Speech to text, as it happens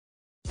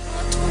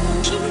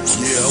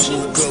Yeah, I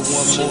woke up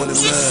one morning,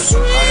 man. I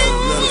had a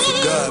letter for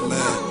God,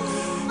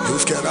 man. It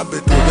was cat, I've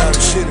been through a lot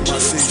of shit in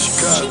my city,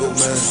 Chicago,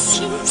 man.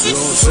 You know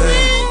what I'm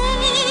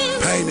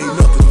saying? Pain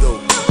ain't nothing, though.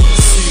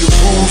 See the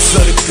rules,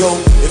 let it go.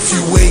 If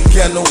you ain't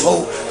got no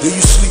hope, then you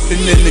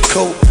sleeping in the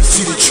coat.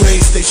 See the train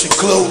station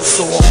closed,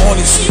 so I'm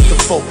on it, sleep the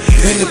folk.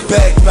 In the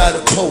back by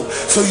the pole,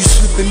 so you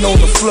sleeping on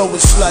the floor.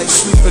 It's like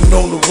sleeping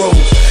on the road.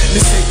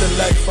 This ain't the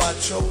life I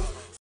chose.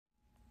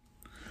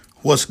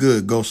 What's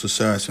good, Ghost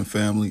Assassin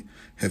family?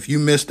 If you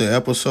missed the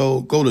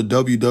episode, go to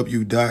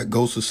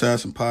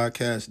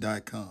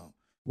www.ghostassassinpodcast.com.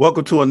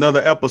 Welcome to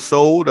another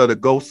episode of the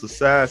Ghost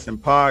Assassin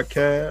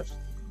Podcast.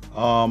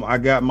 I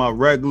got my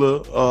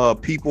regular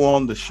people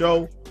on the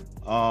show.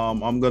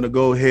 I'm going to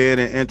go ahead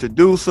and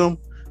introduce them.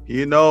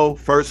 You know,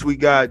 first we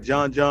got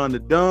John the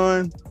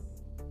Dunn.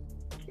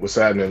 What's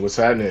happening? What's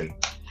happening?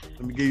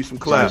 Let me give you some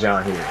claps.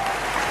 John here. Give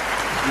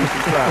you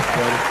some claps,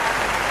 buddy.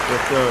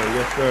 Yes, sir.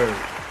 Yes, sir.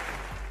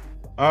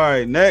 All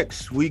right,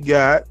 next we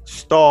got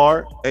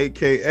Star,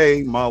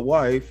 aka my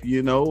wife.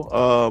 You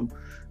know,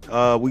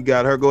 we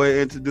got her. Go ahead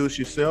and introduce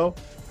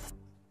yourself.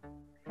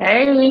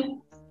 Hey.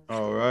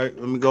 All right,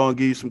 let me go and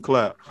give you some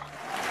claps.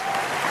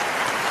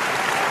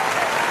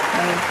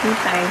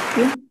 Thank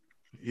you.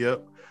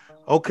 Yep.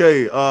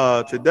 Okay,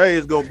 today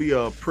is gonna be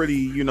a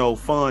pretty,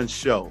 fun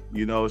show.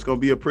 It's gonna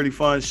be a pretty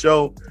fun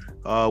show.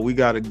 We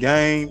got a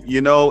game,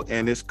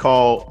 and it's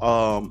called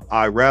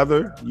I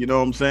Rather, you know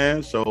what I'm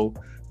saying? So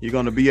you're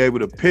gonna be able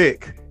to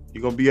pick.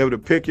 You're gonna be able to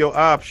pick your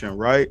option,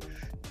 right?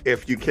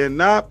 If you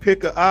cannot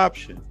pick an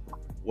option,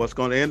 what's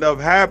gonna end up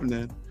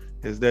happening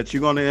is that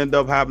you're gonna end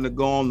up having to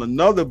go on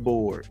another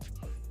board,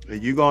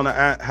 and you're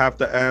gonna have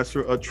to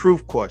answer a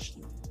truth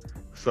question.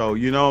 So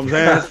you know what I'm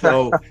saying?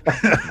 So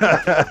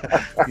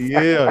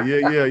yeah.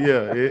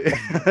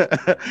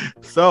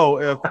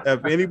 So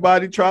if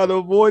anybody try to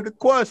avoid the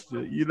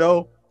question,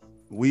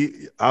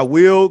 I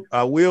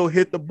will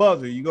hit the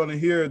buzzer. You're gonna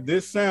hear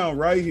this sound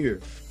right here.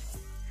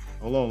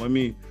 Hold on, let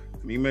me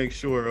make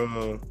sure.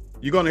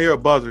 You're gonna hear a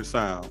buzzer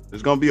sound.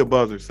 There's gonna be a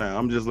buzzer sound.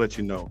 I'm just let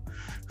you know.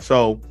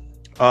 So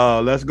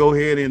let's go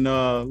ahead and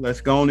let's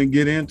go on and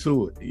get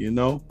into it.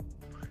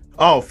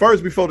 Oh,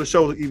 first, before the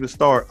show even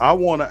start, I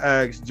want to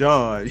ask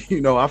John.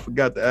 I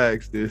forgot to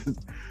ask this.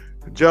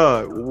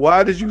 John,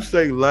 why did you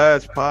say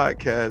last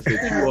podcast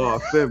that you are a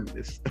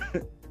feminist?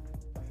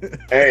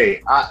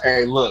 Hey,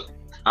 look,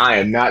 I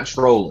am not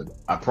trolling.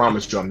 I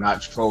promise you, I'm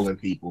not trolling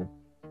people.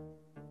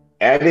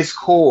 At its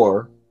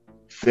core,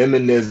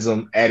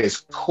 feminism, at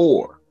its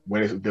core,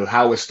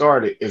 how it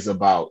started, is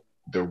about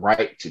the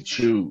right to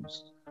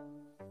choose.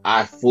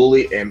 I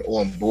fully am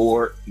on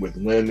board with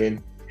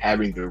women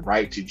having the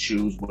right to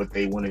choose what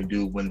they want to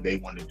do when they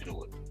want to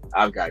do it.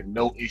 I've got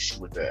no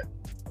issue with that.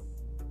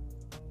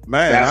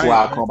 Man, that's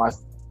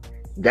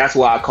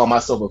why I call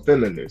myself a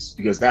feminist,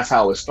 because that's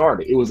how it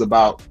started. It was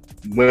about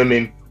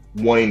women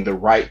wanting the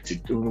right to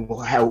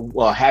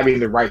having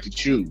the right to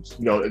choose.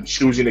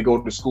 Choosing to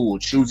go to school,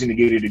 choosing to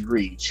get a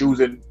degree,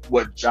 choosing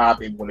what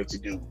job they wanted to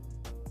do.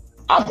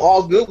 I'm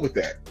all good with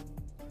that.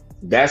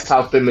 That's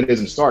how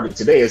feminism started.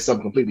 Today it's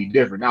something completely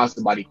different. Now it's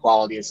about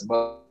equality and some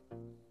other,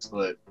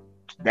 but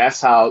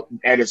that's how,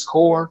 at its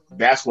core,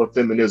 that's what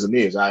feminism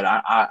is.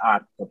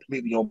 I'm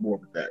completely on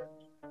board with that.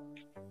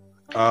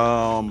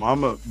 I'm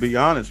gonna be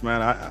honest,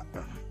 man.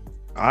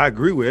 I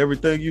agree with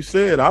everything you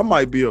said. I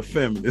might be a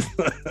feminist.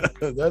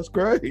 That's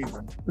crazy.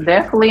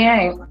 Definitely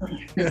ain't.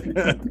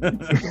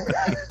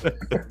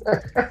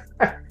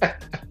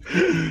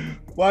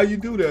 Why you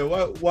do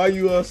that? Why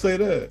you say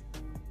that?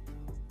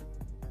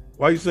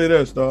 Why you say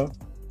that, Star?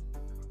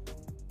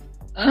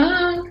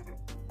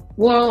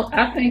 Well,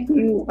 I think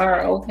you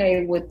are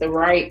okay with the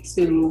right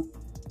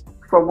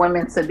for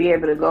women to be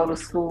able to go to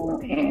school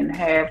and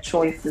have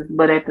choices,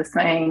 but at the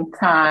same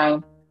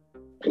time,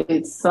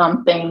 it's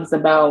some things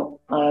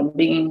about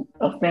being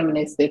a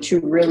feminist that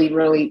you really,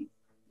 really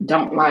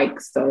don't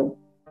like. So.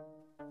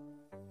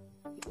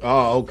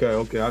 Oh,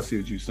 okay. I see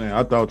what you're saying.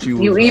 I thought you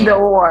was either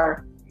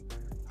or.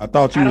 I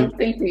thought you. I don't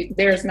think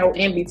there's no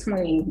in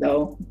between,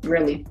 though.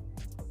 Really.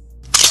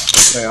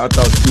 Okay, I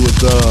thought you was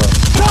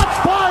shots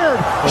fired.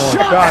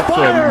 Shots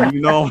fired.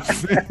 You know what I'm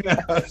saying?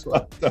 That's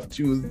what I thought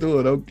you was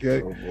doing.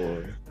 Okay. Oh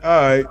boy.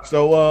 All right.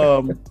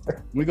 So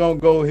we're gonna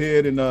go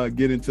ahead and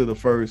get into the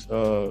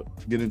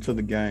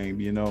game.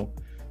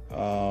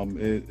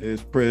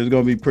 It's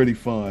gonna be pretty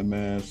fun,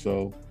 man.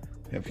 So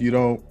if you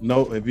don't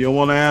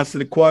want to answer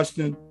the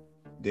question,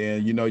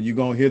 then you're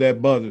gonna hear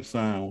that buzzer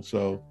sound.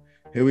 So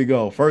here we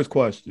go. First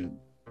question.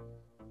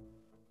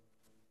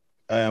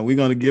 And we're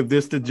gonna give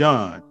this to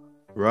John.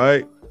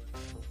 Right?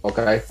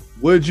 Okay.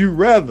 Would you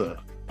rather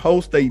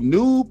post a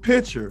nude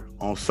picture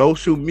on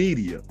social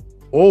media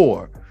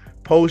or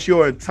post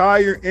your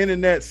entire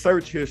internet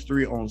search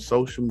history on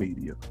social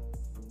media?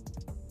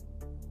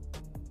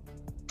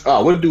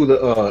 We'll do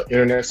the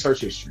internet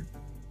search history.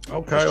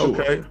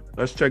 Okay.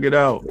 Let's check it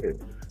out.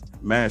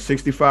 Man,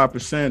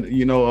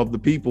 65%, of the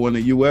people in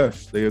the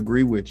US, they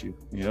agree with you.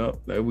 Yep,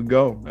 there we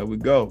go.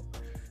 All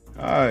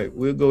right,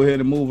 we'll go ahead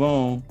and move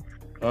on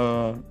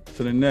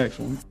to the next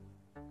one.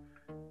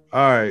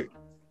 All right.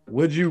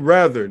 Would you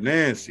rather,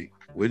 Nancy?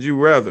 Would you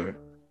rather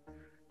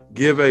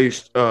give a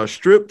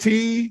strip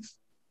tease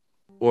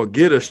or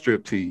get a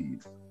strip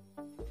tease?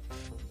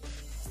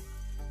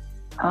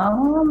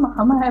 I'm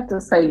gonna have to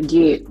say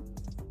get.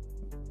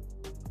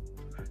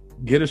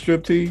 Get a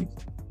strip tease?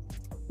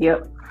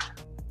 Yep.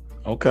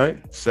 Okay.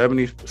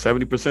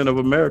 70% of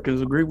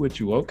Americans agree with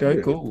you. Okay,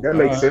 Yeah, cool. That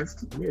makes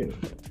sense. Yeah.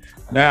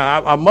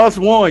 Now, I must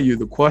warn you,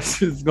 the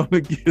question is going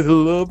to get a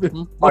little bit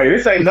more. Oh, yeah,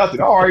 this ain't nothing.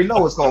 I already know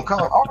what's gonna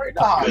come. I already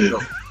know how it go.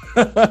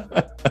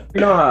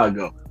 You know how it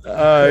go. All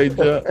right,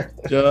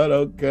 John.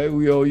 Okay,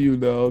 we owe you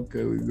now.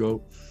 Okay, we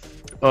go.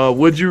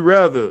 Would you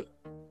rather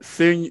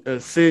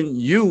send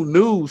you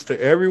news to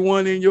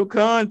everyone in your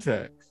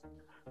contacts?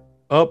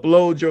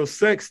 Upload your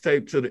sex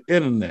tape to the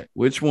internet.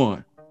 Which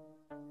one?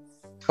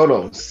 Hold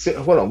on.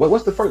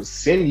 What's the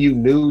first? Send you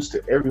news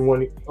to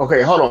everyone.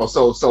 Okay, hold on.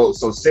 So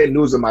send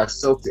news of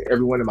myself to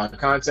everyone in my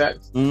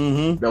contacts.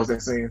 Mm-hmm. That was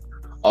that saying?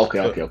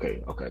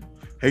 Okay.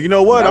 Hey, you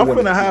know what? Now I'm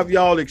gonna have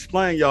y'all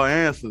explain y'all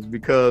answers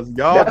because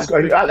y'all.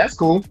 That's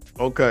cool.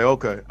 Okay. All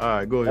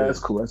right, go ahead. That's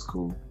cool.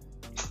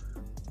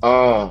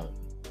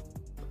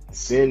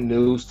 Send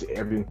news to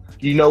everyone.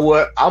 You know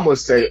what? I'm gonna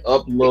say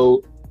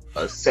upload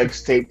a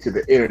sex tape to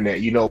the internet.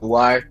 You know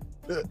why?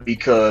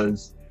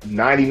 Because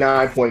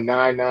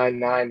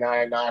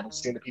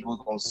 99.99999% of people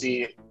who gonna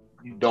see it,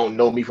 you don't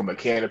know me from a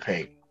can of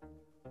paint.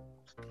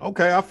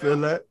 Okay, I feel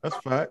that. That's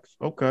facts.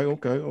 Okay.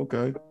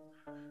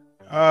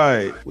 All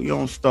right, we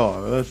on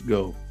Star. Let's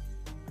go.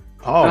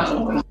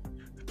 Oh,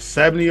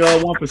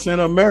 71%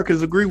 of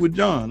Americans agree with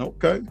John.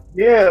 Okay.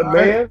 Yeah, all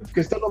man.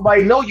 Because don't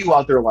nobody know you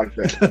out there like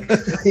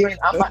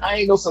that. I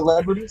ain't no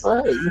celebrity,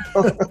 so hey.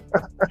 All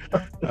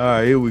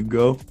right, here we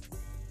go.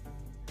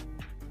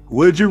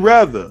 Would you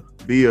rather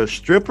be a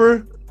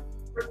stripper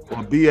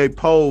or be a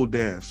pole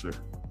dancer?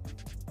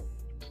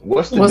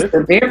 What's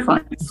the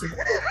difference?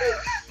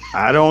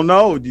 I don't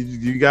know.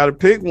 You got to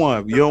pick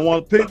one. If you don't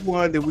want to pick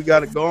one, then we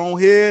got to go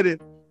on ahead and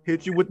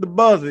hit you with the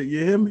buzzer.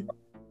 You hear me?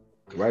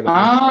 Right.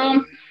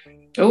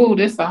 Oh,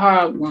 this is a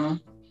hard one.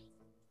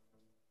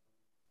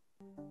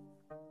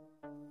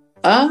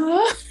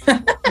 A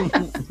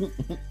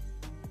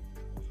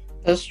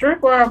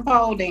stripper or a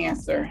pole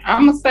dancer?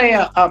 I'm gonna say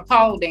a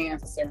pole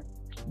dancer.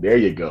 There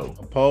you go.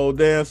 A pole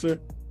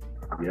dancer.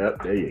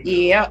 Yep. There you go.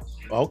 Yep.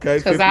 Okay.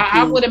 Because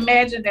I would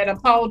imagine that a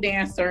pole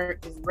dancer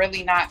is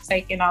really not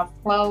taking off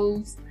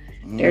clothes.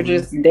 Mm-hmm. They're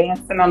just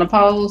dancing on the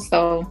pole.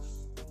 So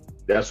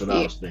that's what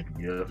I was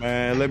thinking. Yeah.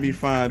 Man, let me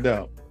find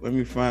out.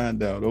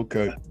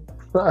 Okay.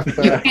 You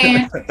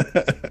can.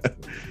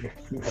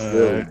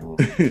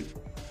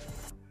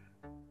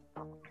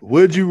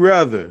 Would you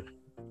rather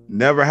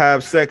never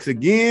have sex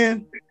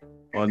again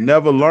or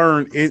never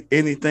learn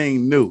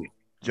anything new?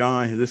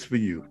 John, this is for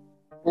you.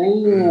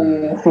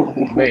 Ooh.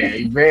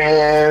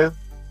 Man.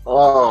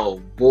 Oh,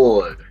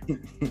 boy.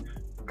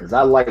 Because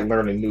I like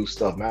learning new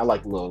stuff, man. I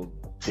like little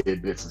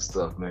tidbits and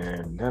stuff,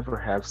 man. Never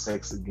have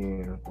sex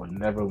again or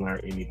never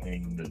learn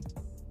anything new.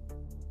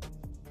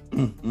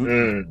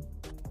 Mm-hmm.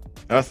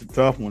 That's a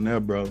tough one there,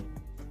 bro.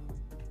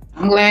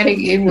 I'm glad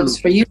it was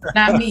for you,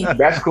 not me.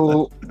 That's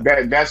cool.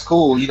 That's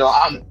cool. You know,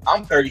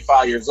 I'm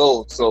 35 years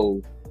old,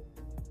 so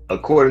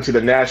according to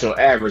the national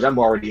average, I'm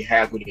already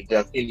halfway to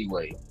death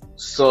anyway.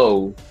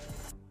 So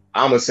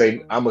I'm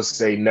gonna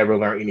say never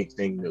learn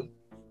anything new.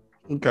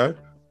 Okay.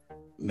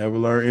 Never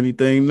learn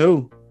anything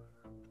new.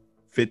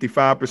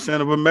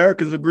 55% of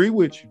Americans agree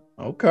with you.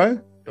 Okay.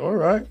 All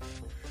right.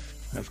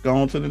 Let's go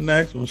on to the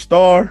next one.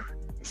 Star,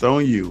 it's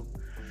on you.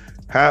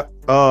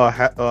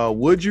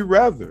 Would you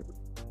rather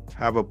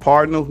have a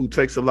partner who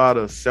takes a lot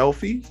of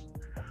selfies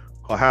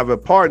or have a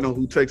partner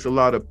who takes a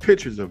lot of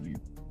pictures of you?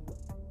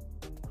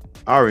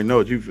 I already know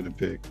what you're finna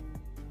pick.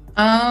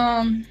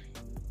 I'm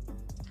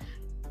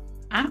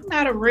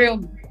not a real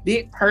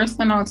big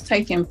person on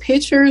taking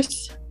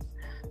pictures.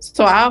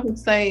 So I would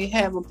say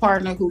have a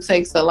partner who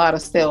takes a lot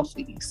of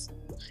selfies.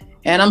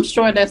 And I'm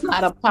sure that's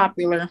not a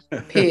popular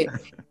pick.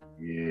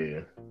 Yeah.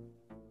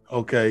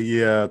 Okay,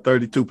 yeah,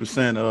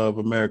 32% of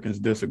Americans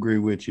disagree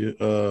with you.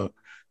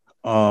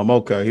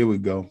 Okay, here we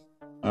go.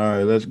 All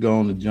right, let's go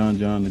on to John.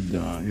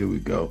 Here we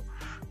go.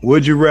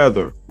 Would you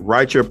rather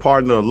write your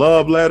partner a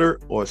love letter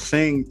or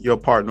sing your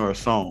partner a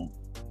song?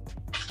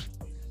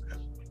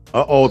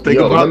 Think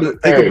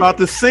about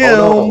the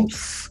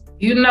Sims.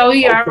 You know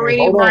he already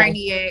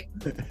brainiac.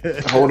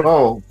 Hold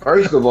on.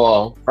 First of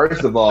all,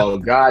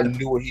 God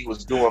knew what he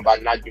was doing by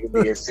not giving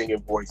me a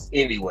singing voice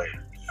anyway.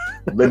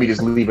 Let me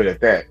just leave it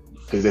at that.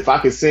 Because if I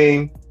could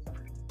sing,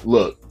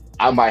 look,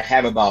 I might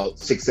have about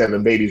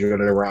 6-7 babies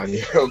running around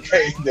here,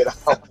 okay? That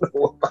I don't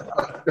know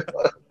about.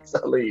 I'm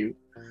telling you.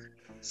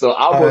 So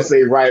I'm gonna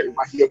say write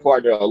your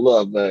partner a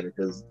love letter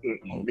because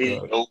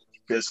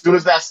as soon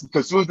as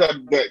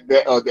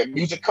that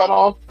music cut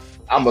off,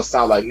 I'm gonna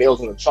sound like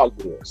nails on a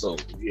chalkboard. So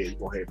yeah, you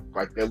go ahead and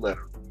write that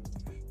letter.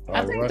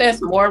 I think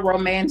that's more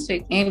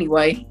romantic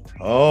anyway.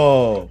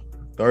 Oh,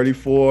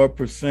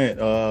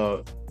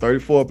 34%.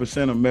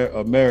 34% of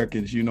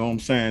Americans, you know what I'm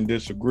saying,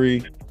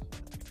 disagree.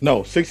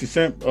 No, 60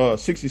 cent.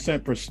 60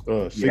 cent per. 60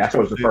 Yeah, that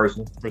was the first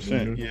one.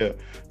 Percent. Yeah.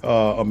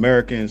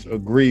 Americans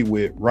agree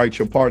with write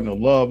your partner a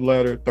love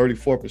letter.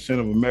 34%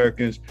 of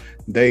Americans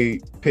they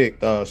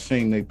picked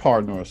sing their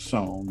partner a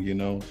song. You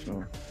know.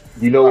 So.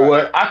 You know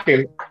what? I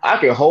can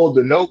hold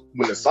the note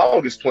when the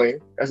song is playing.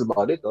 That's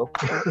about it though.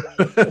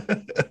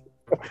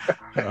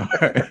 All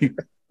right.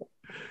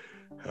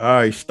 All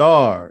right,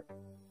 Star.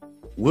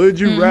 Would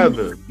you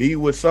rather be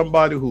with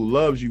somebody who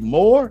loves you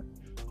more,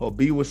 or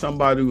be with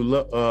somebody who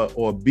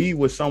or be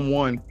with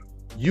someone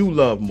you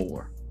love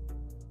more?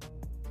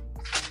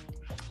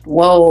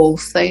 Whoa,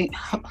 say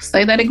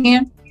that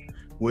again.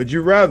 Would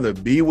you rather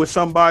be with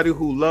somebody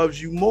who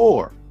loves you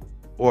more,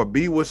 or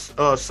be with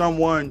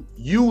someone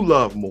you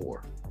love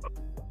more?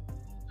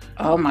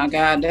 Oh my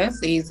God,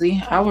 that's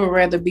easy. I would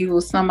rather be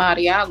with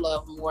somebody I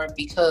love more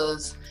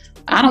because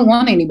I don't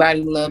want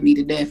anybody to love me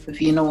to death, if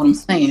you know what I'm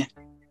saying.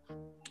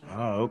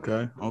 Oh,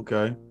 okay.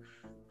 Okay.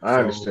 I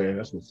understand.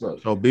 That's what's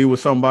up. So be with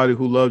somebody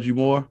who loves you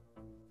more?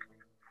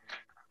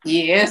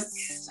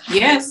 Yes.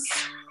 Yes.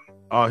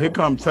 Oh, here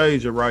comes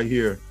Tasia right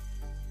here.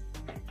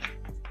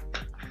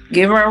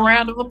 Give her a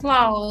round of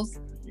applause.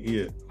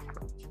 Yeah.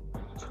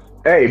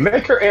 Hey,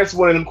 make her answer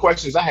one of them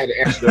questions I had to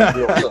answer. That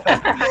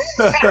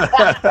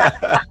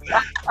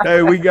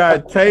Hey, we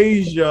got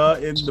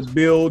Tasia in the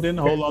building.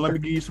 Hold on, let me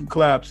give you some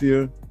claps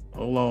here.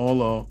 Hold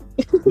on.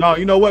 No,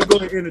 you know what? Go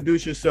ahead and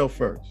introduce yourself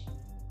first.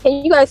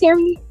 Can you guys hear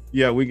me?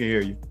 Yeah, we can hear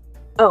you.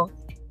 Oh,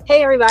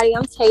 hey everybody,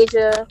 I'm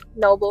Tasia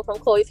Noble from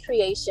Chloe's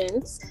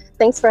Creations.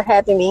 Thanks for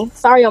having me.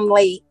 Sorry I'm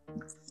late.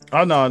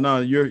 Oh no,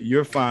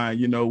 you're fine.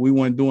 You know, we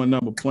weren't doing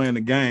nothing but playing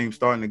the game,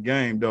 starting the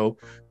game though.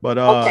 But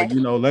Okay.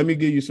 you know, let me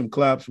give you some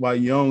claps while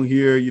you're on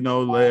here, you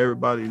know, let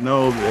everybody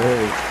know that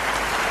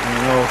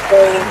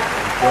hey,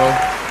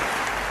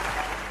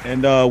 you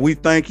know, and we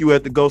thank you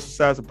at the Ghost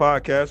Assassin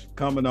Podcast for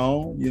coming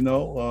on, you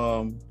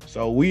know.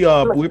 So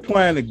we're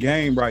playing a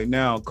game right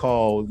now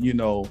called, you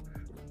know,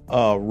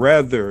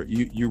 rather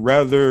you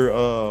rather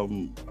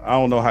I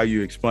don't know how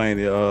you explain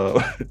it.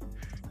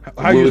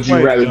 How would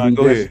you rather do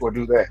Go this ahead. or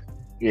do that?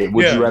 Yeah,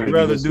 You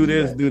rather do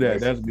this, do that.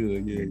 That's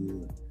good. Yeah.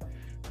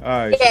 All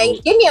right. Yeah,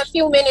 So, give me a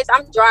few minutes.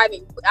 I'm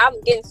driving.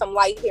 I'm getting some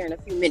light here in a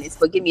few minutes,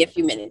 but give me a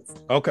few minutes.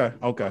 okay,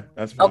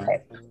 that's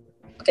fine.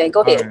 Okay, go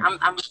ahead. Right.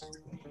 I'm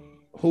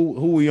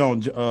Who we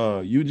on?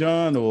 You,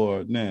 John,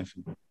 or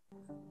Nancy?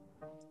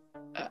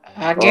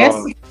 I guess.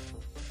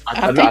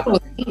 I think it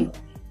was me.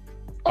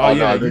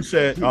 You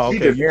said. Oh,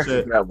 okay, you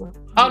said that one.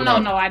 Oh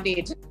no, I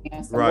did just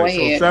answer. right.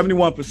 Go ahead. So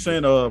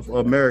 71% of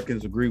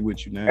Americans agree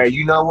with you, Nancy. Hey,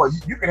 you know what?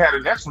 You can have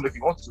the next one if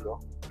you want to, though.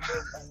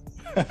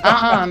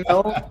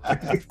 No.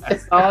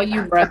 It's all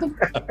you, brother.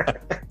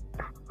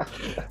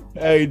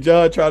 Hey,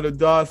 John, try to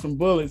dodge some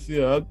bullets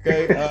here.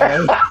 Okay.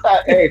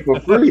 Hey, for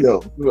free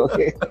though.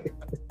 Okay.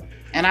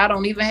 And I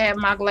don't even have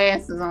my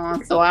glasses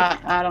on, so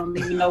I don't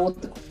even know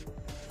what the...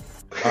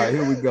 All right,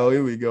 here we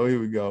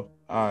go.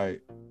 All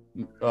right.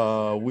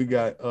 We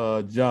got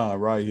John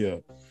right here.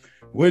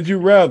 Would you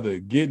rather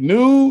get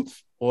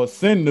nudes or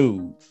send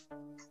nudes?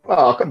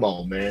 Oh, come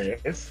on, man.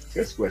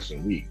 It's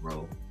question week,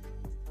 bro.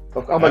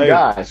 I'm a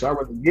guy, so I'd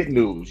rather get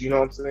news. You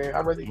know what I'm saying?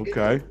 I'd rather get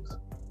news.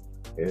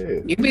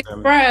 Yeah. You be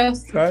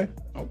surprised. Okay.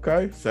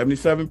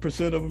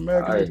 77% of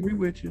Americans agree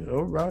with you.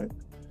 All right.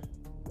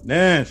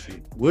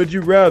 Nancy, would you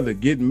rather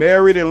get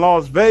married in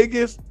Las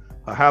Vegas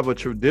or have a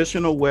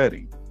traditional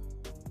wedding?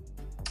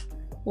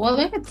 Well,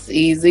 it's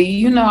easy.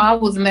 You know, I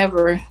was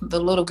never the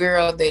little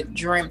girl that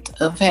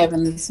dreamt of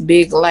having this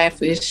big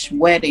lavish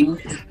wedding.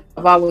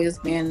 I've always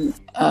been,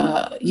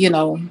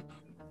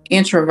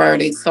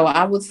 introverted. So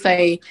I would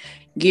say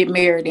get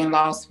married in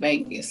Las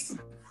Vegas.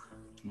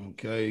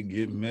 Okay,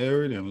 get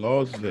married in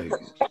Las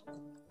Vegas.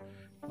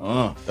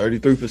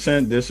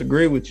 33%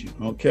 disagree with you.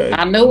 Okay.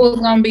 I knew it was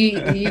going to be,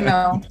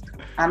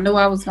 I knew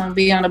I was going to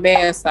be on the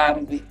bad side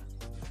of it.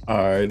 All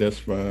right, that's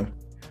fine.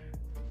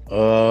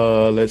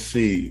 Let's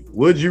see.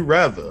 Would you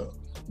rather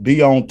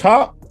be on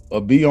top or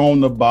be on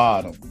the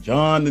bottom?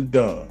 John the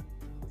Dunn.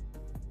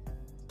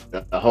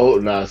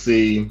 Now,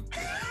 see,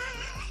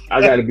 I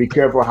got to be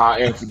careful how I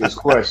answer this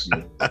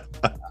question.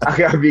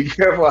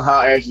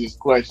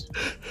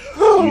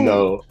 You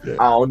know,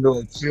 I don't know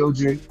if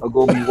children are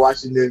going to be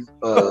watching this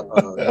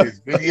this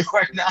video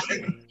right now.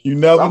 You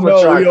never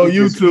know. We on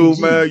YouTube,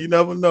 man. You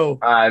never know.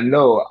 I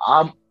know.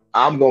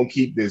 I'm going to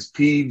keep this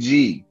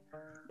PG.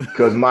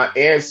 Because my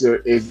answer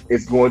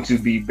is going to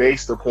be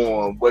based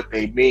upon what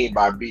they mean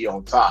by be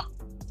on top.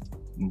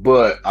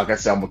 But like I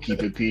said, I'm gonna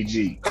keep it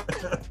PG.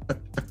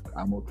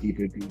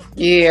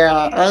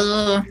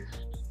 Yeah.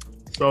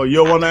 So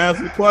you want to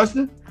answer the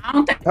question? I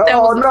don't think no.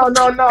 I'm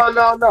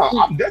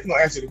definitely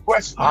gonna answer the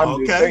question.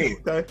 I'm just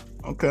saying.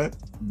 Okay.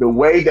 The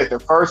way that the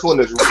first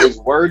one is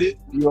worded,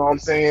 you know what I'm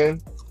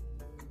saying?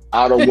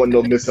 I don't want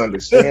no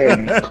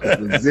misunderstanding of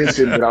the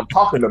position that I'm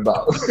talking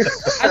about.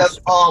 That's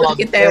all I'm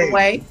saying. That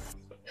way.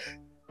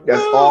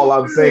 That's all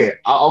I'm saying.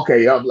 I'm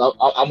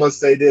going to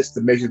say this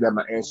to make sure that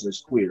my answer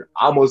is clear.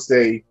 I'm going to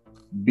say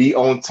be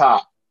on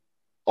top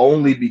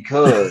only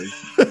because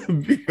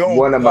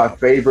one of my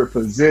favorite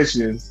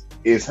positions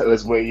is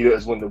when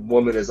is when the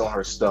woman is on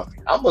her stomach.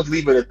 I'm gonna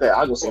leave it at that.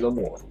 I'm gonna say no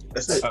more.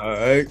 That's it. All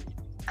right.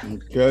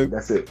 Okay.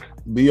 That's it.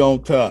 Be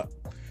on top.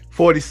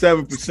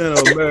 47%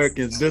 of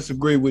Americans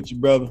disagree with you,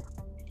 brother.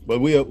 But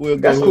we'll go.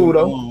 That's cool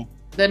though.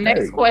 The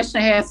next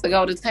question has to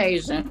go to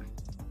Tasia.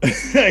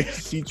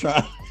 she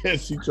tried.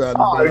 She tried.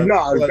 Oh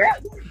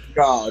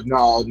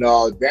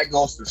no! That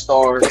goes to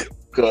stars.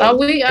 Because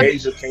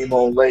Tasia came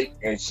on late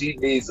and she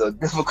needs a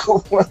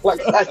difficult one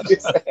like I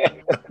just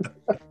had.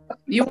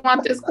 You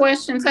want this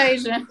question,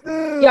 Tasia?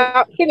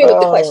 Yeah, hit me with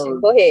the question.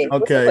 Go ahead.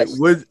 Okay.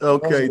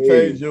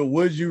 Tasia,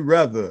 would you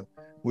rather?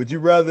 Would you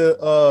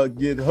rather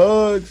get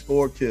hugs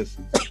or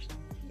kisses?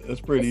 That's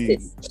pretty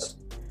easy.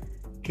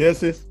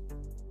 Kisses?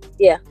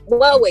 Yeah.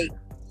 Well, wait.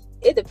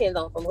 It depends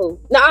on from who.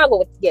 No, I'll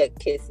go with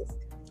kisses.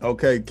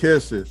 Okay,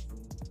 kisses.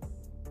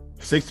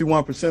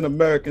 61% of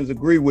Americans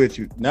agree with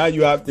you. Now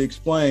you have to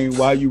explain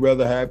why you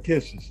rather have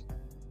kisses.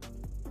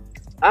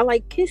 I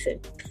like kissing.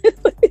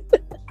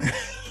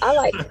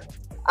 I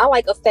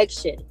like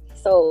affection.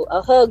 So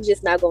a hug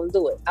just not gonna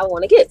do it. I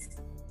want to kiss.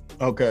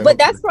 Okay. But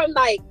that's from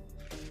like,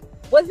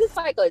 was this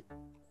like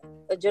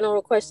a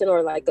general question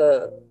or like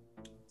a?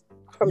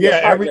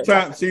 Every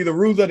time. See, the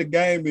rules of the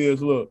game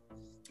is look.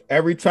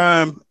 Every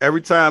time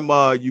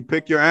you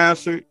pick your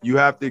answer, you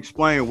have to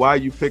explain why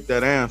you picked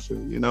that answer.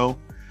 You know.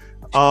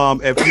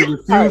 If you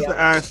refuse to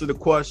answer the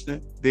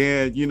question,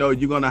 then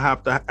you're gonna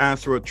have to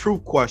answer a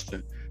truth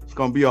question. It's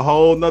gonna be a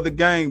whole nother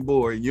game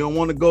board. You don't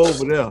want to go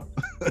over there.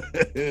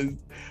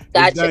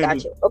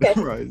 Gotcha. Okay.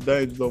 Right, it's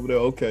dangerous over there.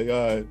 Okay,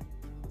 all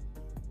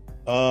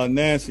right.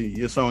 Nancy,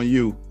 it's on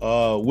you.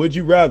 Would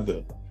you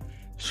rather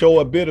show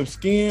a bit of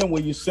skin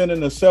when you're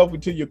sending a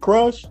selfie to your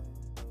crush,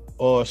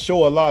 or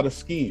show a lot of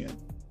skin?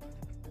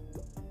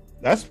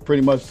 That's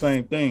pretty much the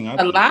same thing.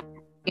 A lot of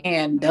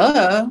skin,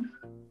 duh.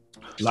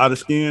 A lot of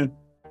skin.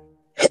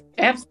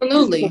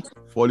 Absolutely.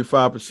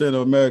 45%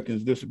 of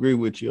Americans disagree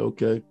with you.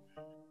 Okay.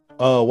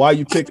 Why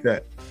you pick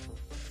that?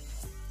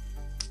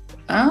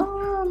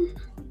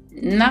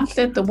 Not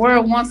that the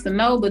world wants to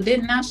know, but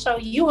didn't I show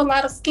you a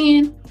lot of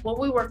skin when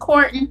we were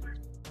courting?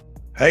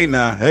 Hey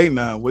now,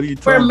 what are you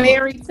talking about? We're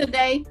married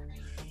today.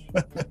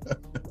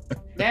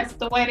 That's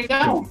the way to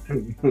go.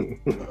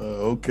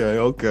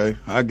 Okay.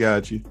 I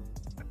got you.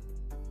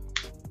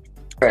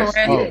 Caress.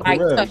 Okay.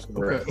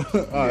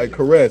 All right,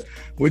 caress.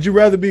 Would you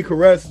rather be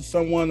caressed by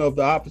someone of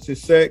the opposite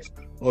sex,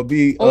 or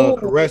be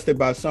caressed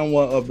by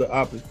someone of the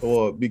opposite,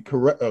 or be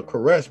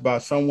caressed by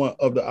someone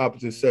of the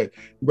opposite sex?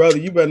 Brother,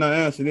 you better not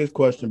answer this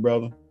question,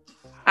 brother.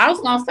 I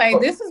was gonna say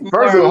this is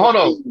first of all, hold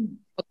on.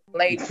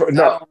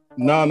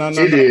 No.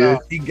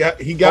 He got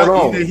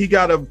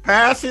to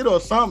pass it or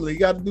something. He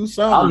got to do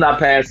something. I'm not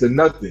passing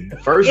nothing.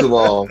 First of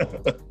all,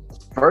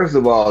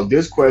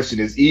 this question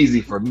is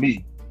easy for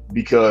me.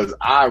 Because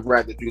I'd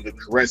rather do the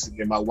caressing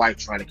than my wife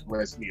trying to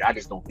caress me. I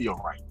just don't feel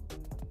right.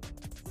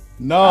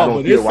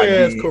 No, but it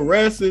says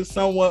caresses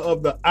someone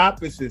of the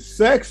opposite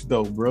sex,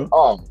 though, bro.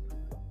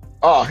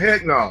 Oh,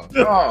 heck no.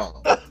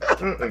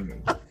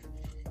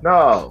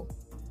 No.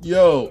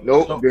 Yo.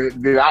 Nope. Then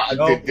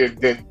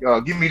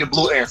give me the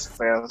blue answer,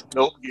 fam.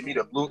 Nope. Give me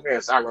the blue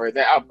answer. I read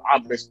that.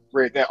 I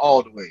read that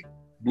all the way.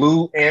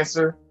 Blue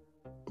answer.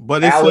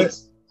 But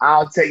Alex,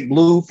 I'll take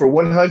blue for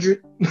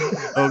 100.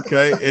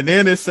 Okay, and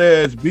then it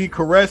says be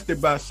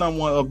caressed by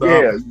someone of the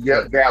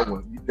that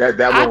one. That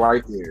one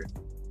right there.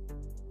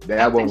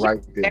 That one right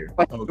there.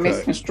 Okay.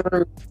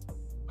 Misconstrued.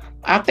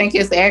 I think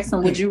it's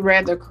asking, would you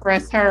rather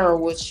caress her or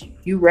would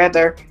you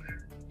rather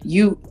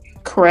you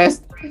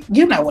caress?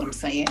 You know what I'm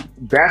saying.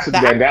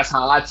 That's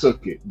how I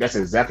took it. That's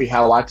exactly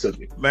how I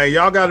took it. Man,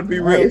 y'all got to be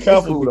real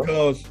careful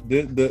because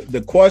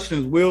the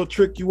questions will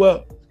trick you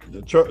up.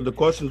 The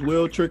questions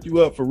will trick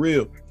you up for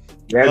real.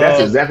 Yeah,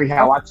 that's exactly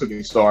how I took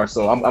it, Star.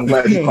 So I'm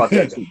glad you caught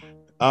that too.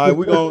 All right,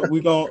 we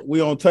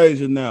on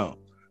Tasia now.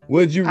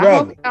 Would you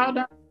rather?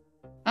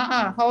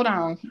 Hold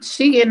on.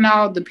 She getting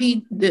all the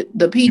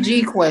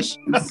PG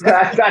questions.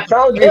 I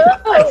told you.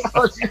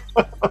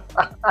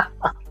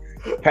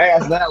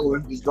 Pass that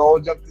one. Just go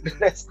and jump to the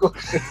next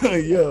question.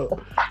 Yeah.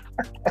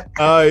 All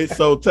right,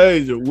 so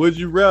Tasia, would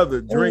you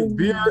rather drink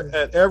beer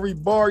at every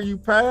bar you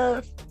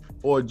pass,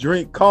 or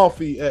drink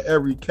coffee at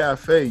every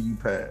cafe you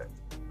pass?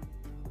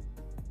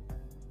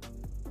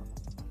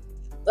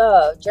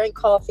 Drink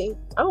coffee.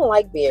 I don't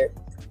like beer.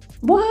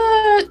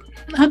 What?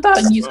 I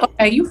thought you from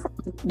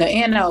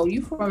the NO.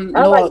 You from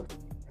North.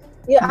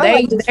 I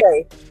like Douce.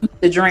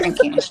 The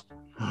drinking.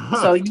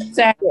 So you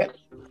said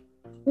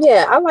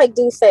yeah, I like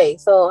Douce.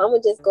 So I'm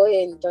gonna just go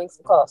ahead and drink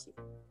some coffee.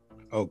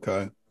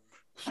 Okay.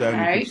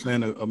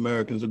 70% of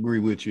Americans agree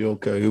with you.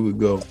 Okay, here we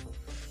go.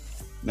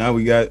 Now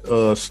we got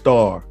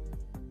Star.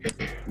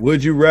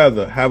 Would you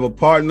rather have a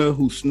partner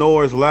who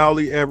snores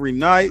loudly every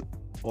night,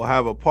 or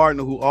have a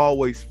partner who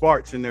always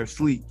farts in their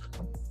sleep?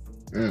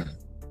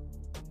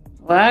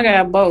 Well, I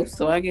got both,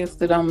 so I guess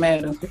it don't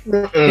matter.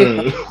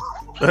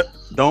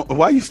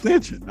 Why you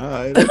snitching? All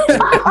right.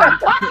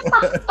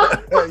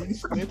 You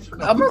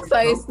snitching. I'm gonna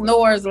say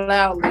snores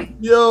loudly.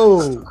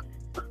 Yo.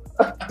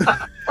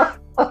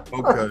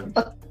 Okay.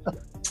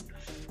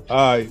 All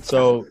right.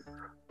 So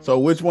So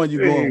which one you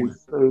going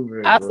with?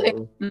 I say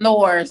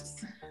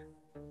Norse.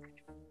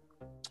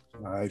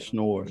 All right,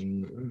 snores.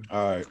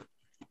 All right.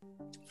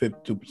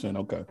 52%.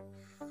 Okay.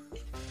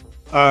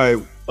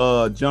 All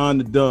right. John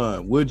the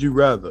Dunn. Would you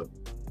rather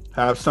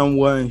have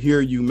someone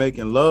hear you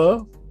making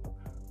love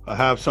or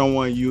have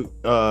someone you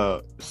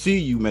see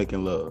you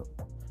making love?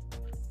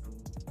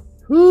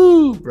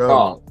 Whoo, bro.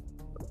 Oh,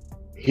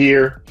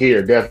 here,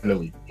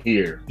 definitely.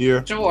 Here.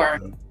 Sure.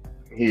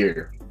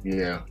 Here.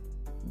 Yeah.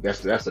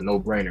 That's a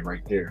no-brainer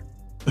right there.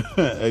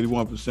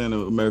 81%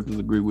 of Americans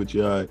agree with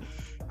you. All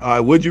right.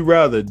 Would you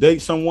rather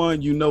date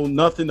someone you know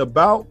nothing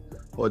about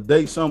or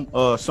date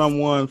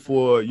someone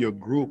for your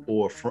group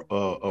or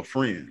of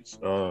friends?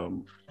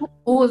 Who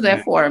was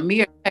that for?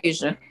 Me or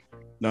Asia?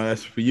 No,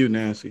 that's for you,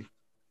 Nancy.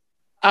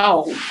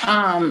 Oh,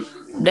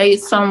 date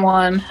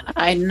someone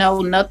I know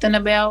nothing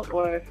about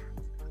or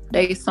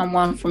date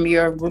someone from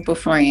your group of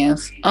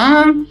friends.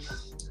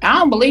 I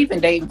don't believe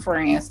in dating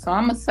friends, so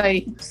I'm gonna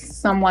say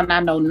someone I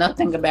know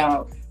nothing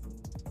about.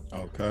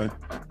 Okay.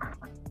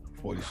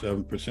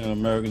 47% of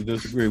Americans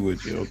disagree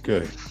with you.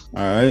 Okay.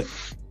 All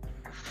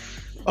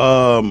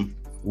right.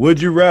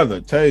 Would you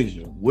rather,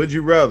 Tasia, would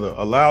you rather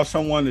allow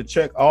someone to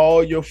check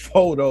all your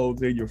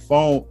photos in your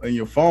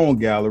phone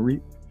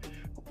gallery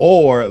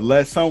or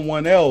let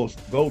someone else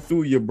go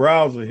through your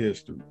browser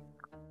history?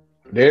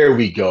 There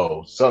we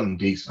go. Something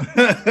decent.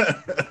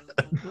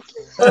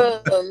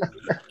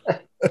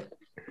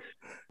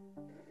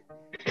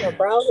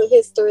 Browser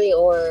history,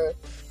 or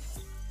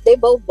they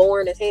both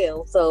boring as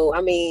hell. So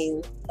I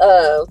mean,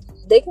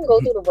 they can go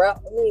through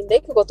they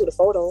can go through the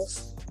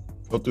photos.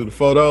 Go through the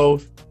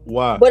photos?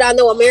 Why? But I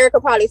know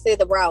America probably said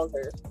the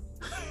browser.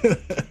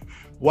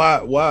 Why?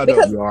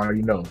 Because you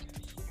already know.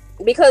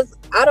 Because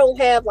I don't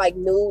have like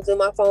nudes in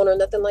my phone or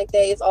nothing like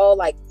that. It's all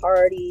like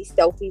party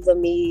selfies of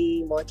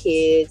me, my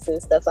kids,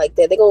 and stuff like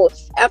that. They go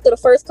after the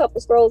first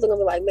couple scrolls, they're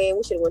gonna be like, "Man,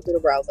 we should have went through the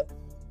browser."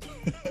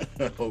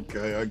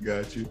 Okay, I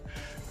got you.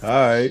 All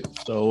right,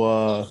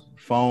 so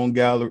phone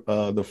gallery,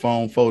 the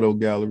phone photo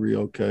gallery.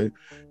 Okay.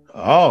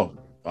 Oh,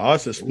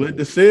 it's a split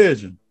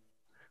decision.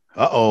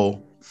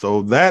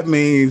 So that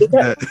means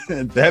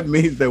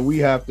that we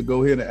have to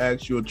go ahead and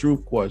ask you a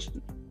truth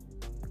question.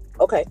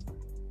 Okay.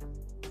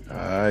 All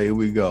right, here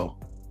we go.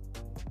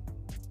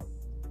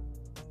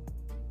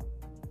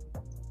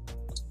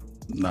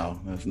 No,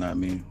 that's not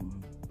me.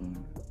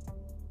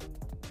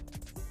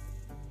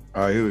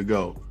 All right, here we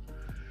go.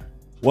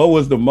 What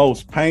was the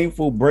most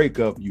painful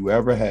breakup you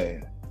ever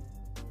had?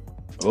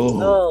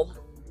 Oh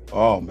man.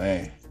 Oh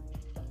man.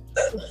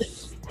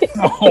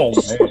 Oh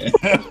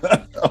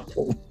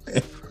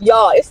man.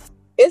 Y'all,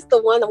 it's the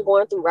one I'm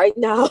going through right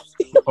now.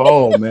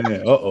 Oh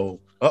man. Oh.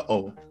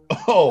 Okay,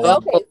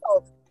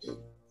 so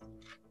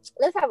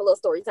let's have a little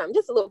story time.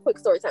 Just a little quick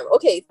story time.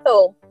 Okay,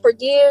 so for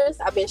years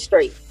I've been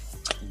straight.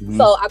 Mm-hmm.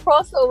 So I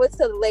crossed over to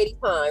the Lady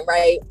Pine,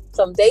 right?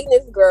 So I'm dating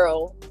this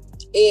girl,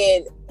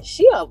 and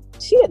she a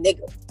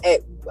nigga.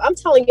 And I'm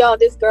telling y'all,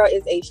 this girl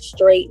is a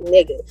straight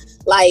nigga.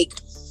 Like,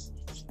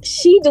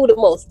 she do the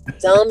most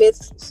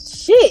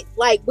dumbest shit.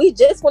 Like, we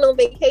just went on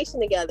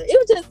vacation together. It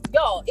was just,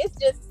 y'all, it's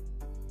just,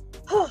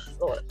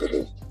 Lord.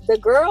 The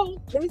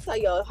girl, let me tell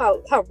y'all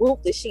how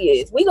ruthless she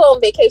is. We go on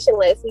vacation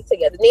last week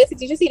together. Nancy,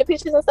 did you see the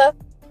pictures and stuff?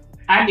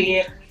 I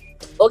did.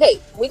 Okay,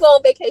 we go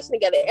on vacation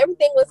together.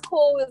 Everything was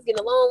cool. We was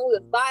getting along. We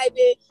was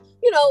vibing.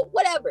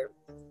 Whatever.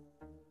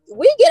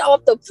 We get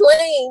off the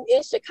plane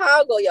in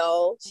Chicago,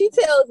 y'all. She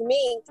tells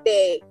me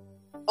that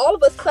all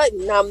of a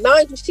sudden, now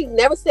mind you, she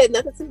never said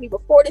nothing to me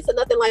before this or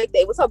nothing like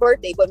that. It was her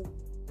birthday, but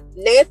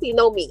Nancy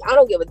know me. I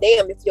don't give a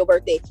damn if it's your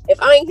birthday. If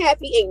I ain't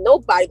happy, ain't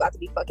nobody about to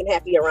be fucking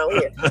happy around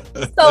here.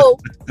 So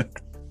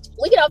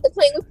we get off the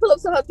plane, we pull up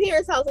to her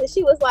parents' house, and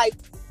she was like,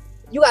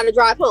 "You got to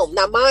drive home."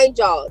 Now, mind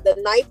y'all, the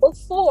night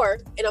before,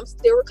 and I'm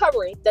still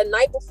recovering, the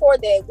night before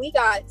that, we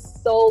got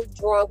so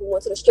drunk. We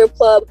went to the strip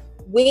club.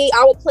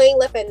 Our plane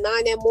left at 9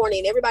 that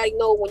morning. Everybody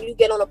know when you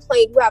get on a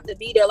plane, you have to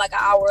be there like an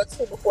hour or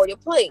two before your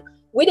plane.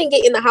 We didn't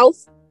get in the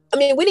house.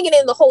 We didn't get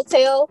in the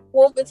hotel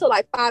room until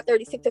like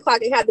 5:30, 6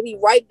 o'clock, and had to be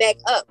right back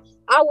up.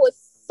 I was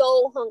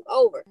so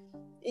hungover.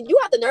 You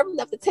have the nerve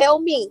enough to tell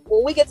me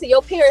when we get to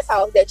your parents'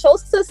 house that your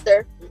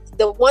sister,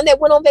 the one that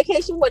went on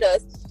vacation with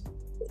us,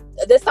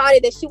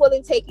 decided that she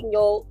wasn't taking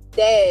your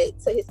dad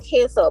to his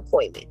cancer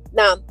appointment.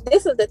 Now,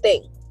 this is the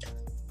thing.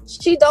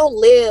 She don't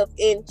live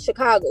in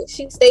Chicago.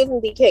 She stays in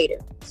Decatur.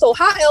 So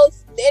how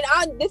else,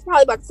 and this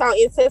probably about to sound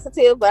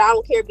insensitive, but I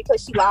don't care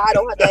because she lied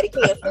on her daddy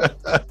cancer.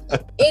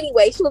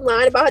 Anyway, she was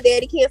lying about her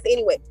daddy cancer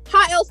anyway.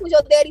 How else was your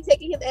daddy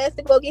taking his ass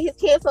to go get his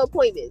cancer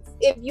appointments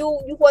if you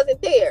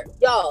wasn't there,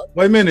 y'all?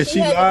 Wait a minute,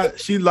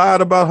 she lied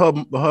about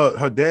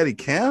her daddy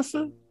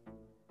cancer?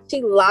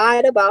 She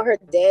lied about her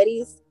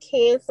daddy's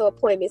cancer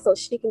appointment so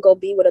she can go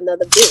be with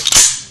another bitch.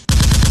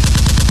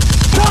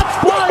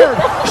 Shots fired!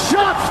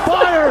 Shots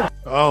fired!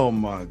 Oh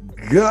my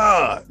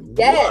God!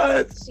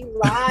 Yes, what? She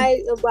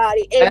lied about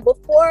it. And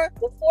before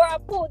I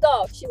pulled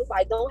off, she was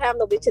like, "Don't have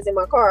no bitches in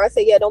my car." I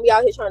said, "Yeah, don't be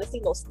out here trying to see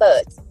no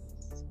studs."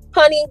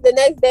 Honey, the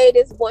next day,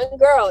 this one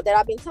girl that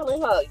I've been telling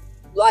her,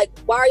 like,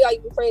 why are y'all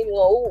even friends? You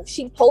know,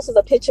 she posted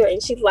a picture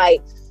and she's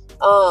like,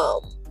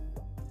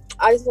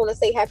 I just want to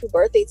say happy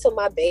birthday to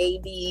my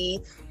baby,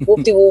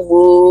 whoop de woo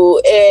woo.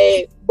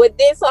 And but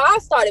then so I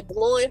started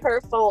blowing her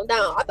phone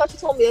down. I thought she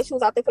told me that she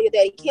was out there for your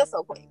daddy cancer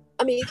appointment.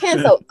 I mean,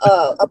 cancer.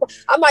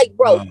 I'm like,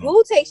 bro,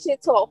 you take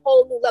shit to a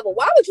whole new level.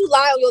 Why would you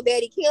lie on your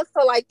daddy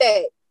cancer like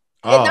that?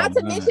 And not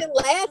to mention,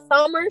 last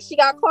summer she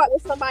got caught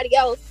with somebody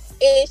else,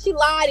 and she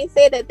lied and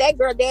said that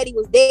girl daddy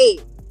was dead.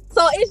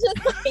 So it's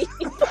just like.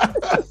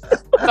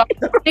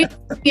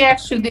 Let me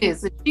ask you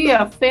this: is she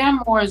a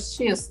femme or is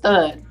she a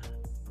stud?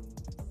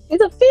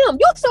 She's a film.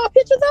 You saw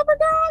pictures of her,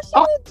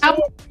 girl? I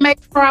was make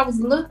sure I was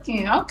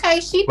looking. Okay,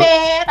 she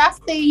bad. I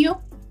see you.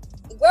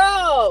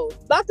 Girl,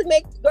 about to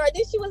make, girl,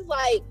 then she was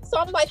like, so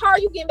I'm like, how are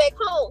you getting back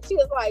home? She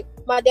was like,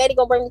 my daddy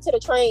gonna bring me to the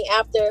train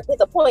after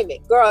his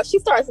appointment. Girl, she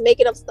starts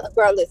making up stuff.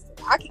 Girl, listen,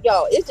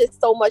 y'all, it's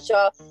just so much,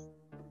 y'all.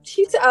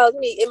 She tells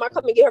me, if I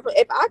come to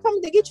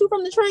get you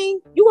from the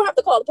train, you gonna have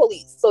to call the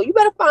police. So you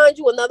better find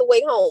you another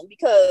way home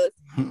because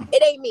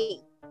it ain't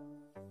me.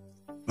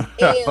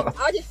 And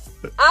I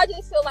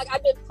just feel like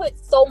I've been put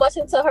so much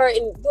into her, and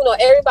you know,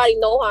 everybody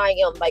know how I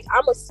am. Like,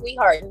 I'm a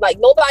sweetheart. Like,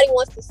 nobody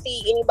wants to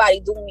see anybody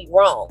do me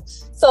wrong.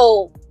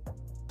 So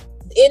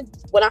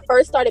when I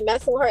first started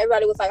messing with her,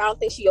 everybody was like, I don't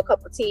think she your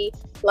cup of tea.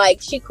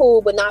 Like, she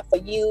cool, but not for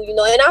you, you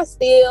know. And I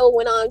still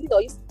went on, you know,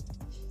 you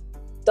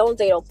don't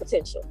date on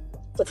potential.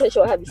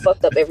 Potential have you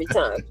fucked up every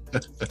time.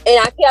 And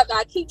I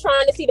keep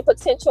trying to see the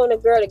potential in the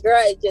girl. The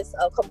girl is just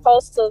a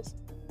compulsive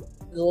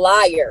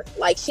liar.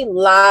 Like, she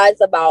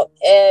lies about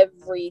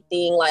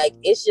everything. Like,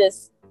 it's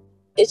just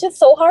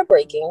so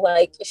heartbreaking.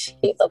 Like,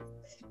 and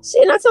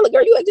I tell the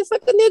girl, you act just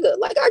like a nigga.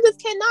 Like, I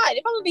just cannot.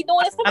 If I'm gonna be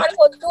doing it, somebody's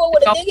gonna do it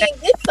with a nigga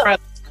and get some.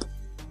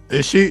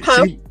 Is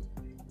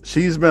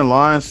she's been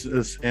lying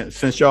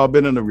since y'all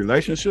been in a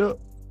relationship?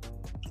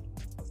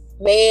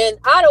 Man,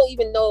 I don't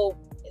even know.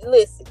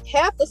 Listen,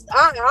 I'm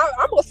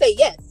gonna say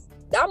yes.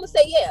 I'm gonna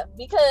say yeah,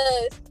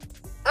 because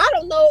I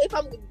don't know if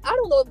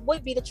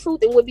would be the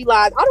truth and would be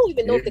lies. I don't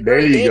even know if the girl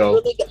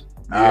really got.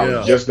 I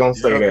was just gonna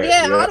say that.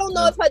 Yeah, I don't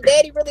know if her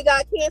daddy really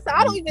got cancer.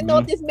 I don't even know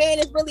if this man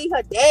is really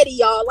her daddy,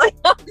 y'all. Like,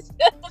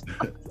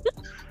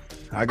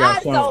 I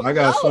got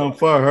something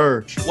for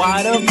her.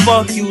 Why the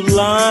fuck you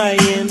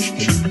lying?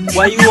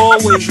 Why you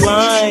always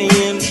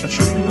lying?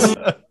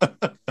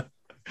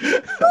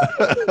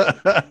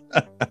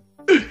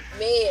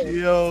 Man.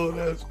 Yo,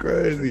 that's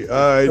crazy. All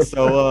right,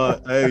 so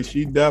hey,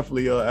 she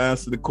definitely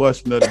answered the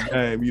question of the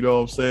game. You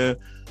know what I'm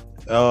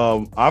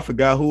saying? I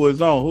forgot who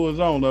was on. Who was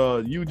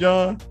on? You,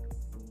 John?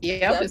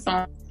 Yeah, it's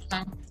on.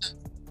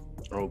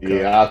 Okay.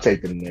 Yeah, I'll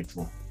take the next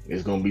one.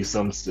 It's gonna be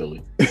something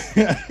silly.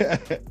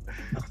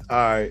 All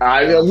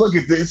right. Look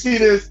at this. See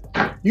this?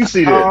 You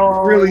see this?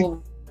 Oh, Really?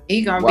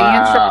 He gonna be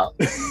in trouble.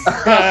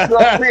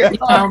 He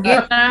gonna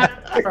get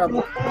in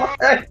trouble.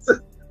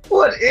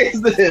 What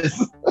is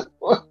this?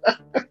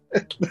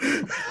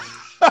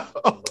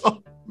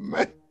 Oh,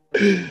 man.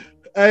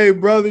 Hey,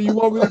 brother, you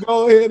want me to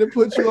go ahead and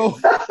put you on?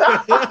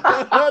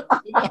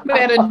 You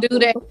better do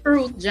that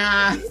truth,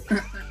 John.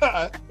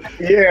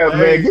 Yeah,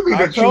 man. Give me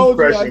the truth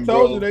question, I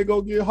told you they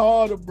gonna get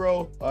harder,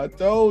 bro. I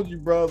told you,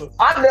 brother.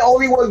 I'm the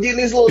only one getting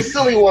these little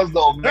silly ones,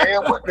 though,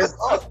 man. What is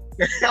up?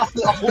 I'm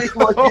the only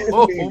one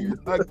getting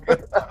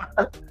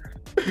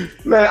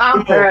these. Man,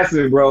 I'm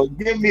passing, bro.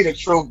 Give me the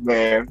truth,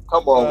 man.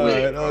 Come on with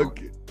it.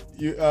 Okay.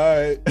 All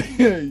right.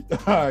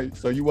 All right.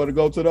 So you want to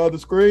go to the other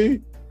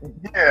screen?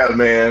 Yeah,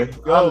 man.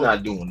 I'm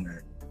not doing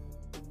that.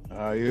 All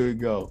right, here we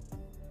go.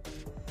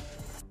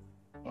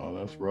 Oh,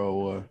 that's row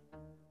one.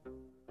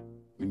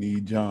 We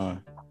need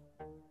John.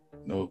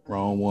 Nope,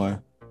 wrong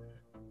one.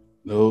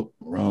 Nope,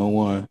 wrong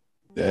one.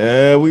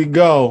 There we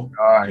go.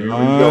 All right, here we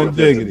go with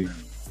Diggity.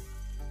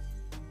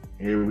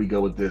 Here we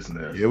go with this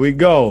now. Here we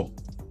go.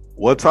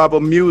 What type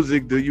of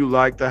music do you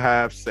like to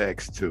have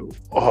sex to?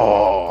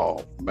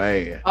 Oh,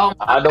 man. Oh,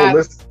 I don't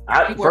listen.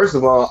 First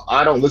of all,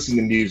 I don't listen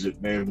to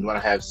music, man, when I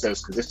have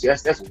sex, because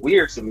that's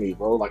weird to me,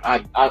 bro. Like,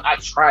 I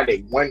tried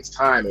it one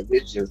time and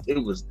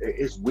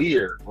it's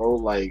weird, bro.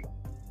 Like,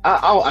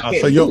 I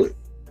can't do it.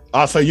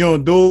 So you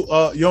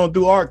don't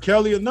do R.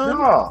 Kelly or nothing?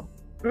 No,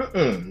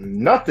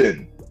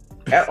 nothing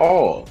at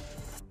all.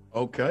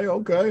 Okay.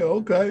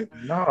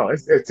 No,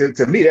 it's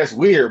to me that's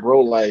weird,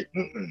 bro. Like,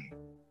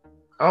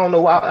 I don't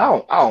know why.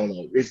 I don't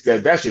know. It's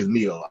that's just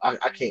me. I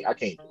can't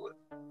do it.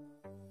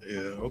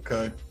 Yeah.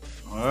 Okay.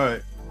 All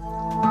right.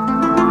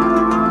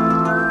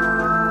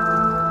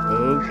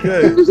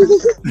 Okay.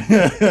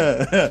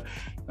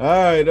 All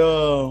right.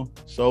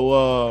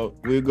 So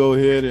we'll go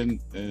ahead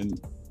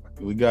and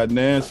we got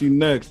Nancy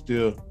next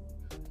here.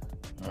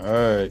 All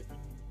right.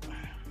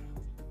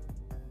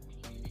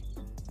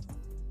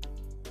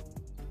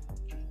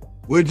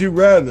 Would you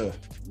rather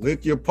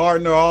lick your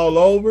partner all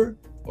over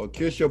or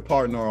kiss your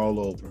partner all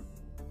over?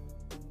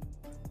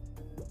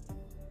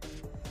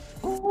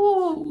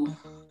 Ooh.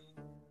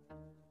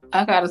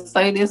 I gotta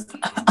say this for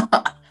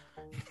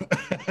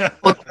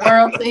the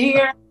world to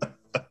hear.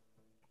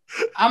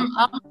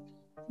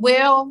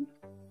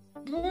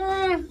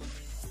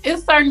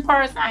 it's certain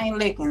parts I ain't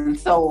licking,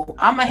 so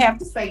I'm gonna have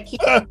to say kiss.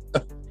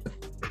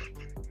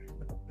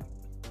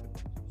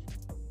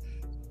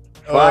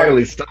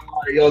 Finally,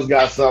 somebody else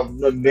got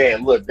something.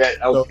 Man, look,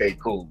 that okay,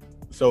 cool.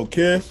 So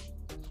kiss.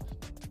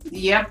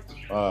 Yep.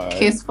 All right.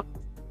 Kiss for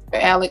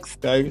Alex.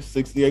 Okay,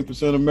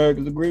 68% of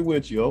Americans agree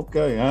with you.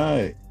 Okay, all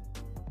right.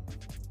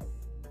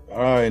 All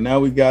right, now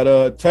we got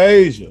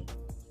Tasia.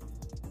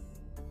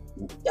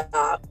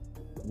 Yeah.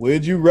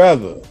 Would you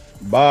rather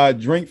buy a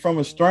drink from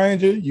a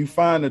stranger you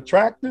find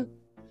attractive,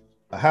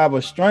 or have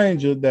a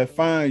stranger that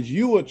finds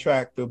you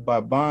attractive by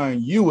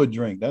buying you a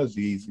drink? That's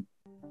easy.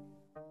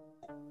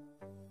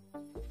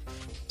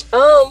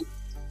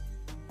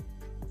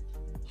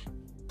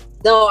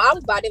 No, I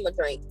would buy them a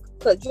drink.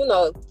 Because, you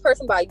know, if a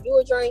person buy you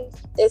a drink,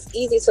 it's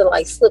easy to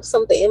like slip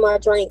something in my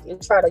drink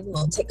and try to, you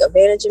know, take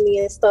advantage of me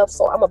and stuff.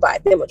 So I'm gonna buy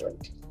them a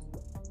drink.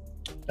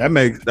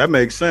 That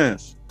makes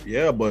sense.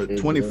 Yeah, but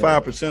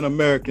 25%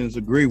 Americans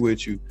agree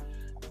with you.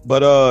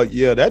 But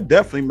yeah, that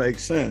definitely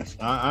makes sense.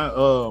 I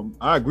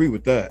agree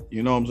with that.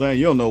 You know what I'm saying?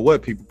 You don't know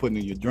what people putting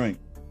in your drink.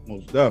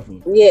 Most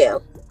definitely. Yeah.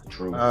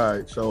 True. All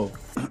right, so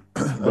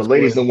the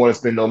ladies don't want to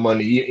spend no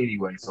money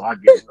anyway, so I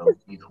get it though,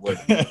 either way.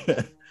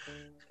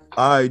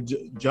 All right,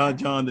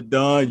 John the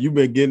Don, you've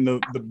been getting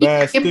the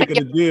bad stick of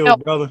the deal,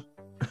 brother.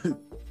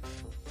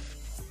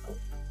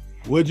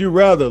 Would you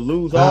rather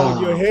lose all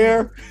of your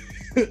hair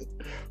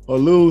or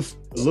lose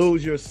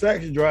your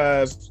sex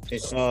drive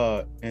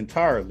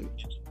entirely?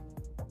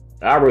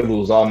 I would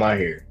lose all my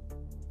hair.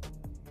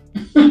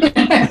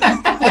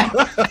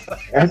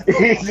 That's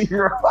easy,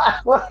 bro.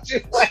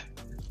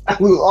 I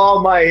lose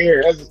all my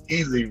hair. That's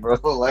easy, bro.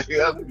 Like,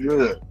 that's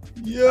good.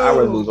 Yeah, I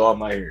would lose all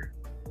my hair.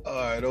 All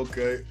right,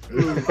 okay.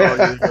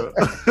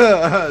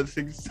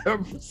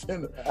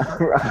 67%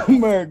 of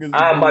Americans.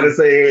 I'm about to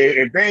say,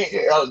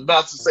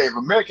 if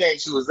America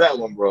ain't choose that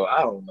one, bro,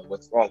 I don't know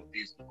what's wrong with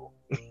these people.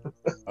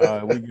 All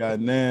right, we got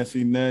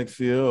Nancy next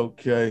here.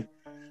 Okay.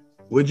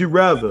 Would you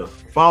rather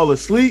fall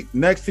asleep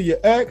next to your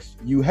ex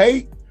you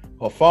hate,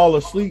 or fall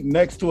asleep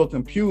next to a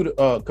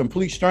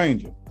complete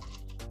stranger?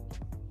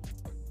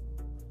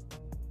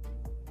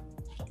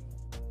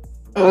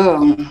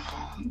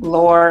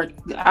 Lord,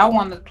 I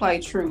want to play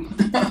true.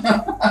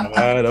 All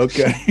right,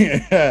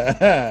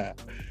 okay.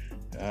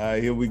 All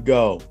right, here we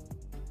go.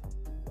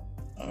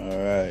 All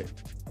right.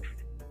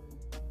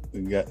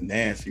 We got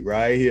Nancy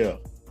right here.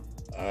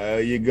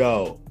 There you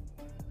go.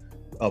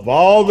 Of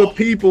all the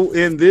people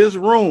in this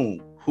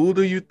room, who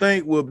do you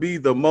think will be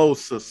the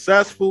most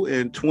successful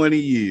in 20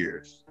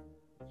 years?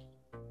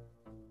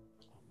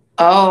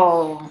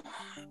 Oh,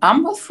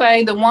 I'm going to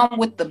say the one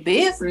with the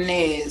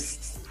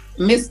business,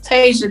 Miss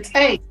Tasia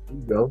Tate.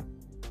 Go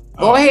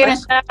ahead and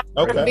shout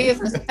out for the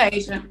business,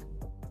 Tasia.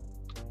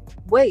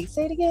 Wait,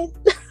 say it again.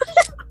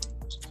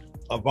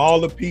 Of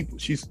all the people,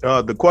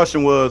 the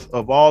question was,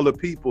 of all the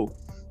people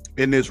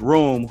in this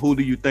room, who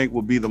do you think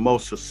will be the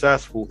most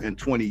successful in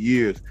 20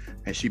 years?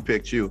 And she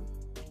picked you.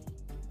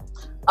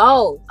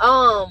 Oh,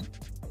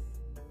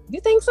 you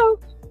think so?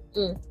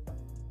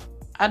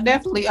 I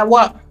definitely,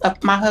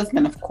 my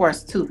husband, of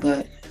course, too,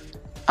 but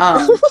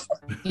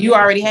you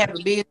already have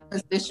a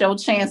business. This your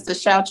chance to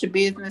shout your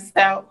business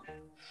out.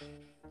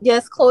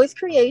 Yes, Chloe's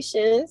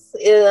Creations.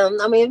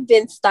 I'm an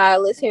event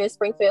stylist here in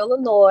Springfield,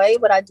 Illinois,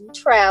 but I do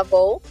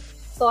travel.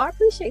 So I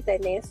appreciate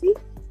that, Nancy.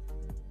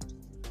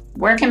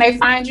 Where can they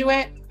find you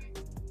at?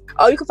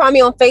 Oh, you can find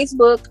me on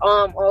Facebook,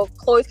 or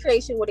Chloe's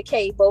Creation with a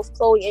K, both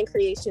Chloe and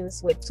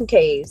Creations with 2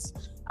 Ks.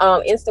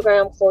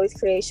 Instagram, Chloe's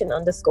Creation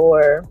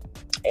 _,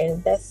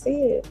 and that's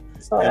it.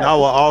 And I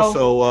will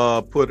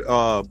also put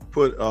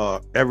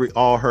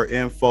all her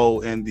info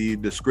in the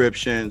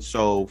description,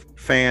 so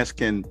fans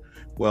can,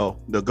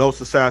 the Ghost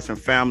Assassin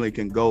family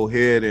can go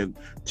ahead and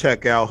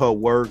check out her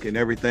work and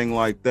everything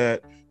like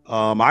that.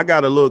 I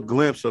got a little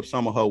glimpse of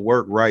some of her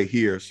work right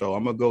here, so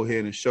I'm gonna go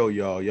ahead and show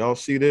y'all. Y'all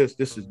see this?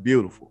 This is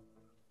beautiful.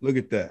 Look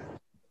at that.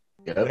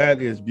 Yep.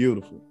 That is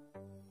beautiful.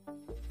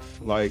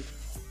 Like,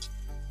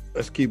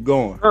 let's keep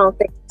going. Oh,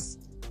 thanks.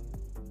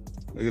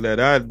 Look at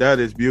that. That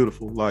is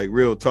beautiful. Like,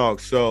 real talk.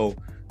 So,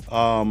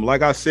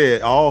 like I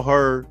said, all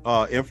her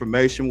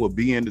information will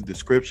be in the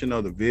description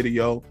of the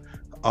video.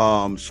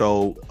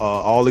 So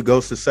all the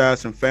Ghost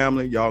Assassin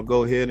family, y'all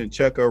go ahead and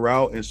check her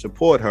out and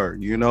support her.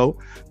 You know,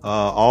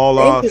 all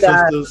our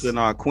sisters and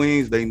our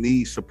queens, they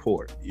need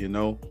support. You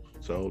know,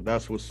 so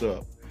that's what's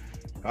up.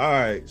 All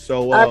right,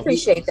 so I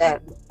appreciate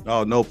that.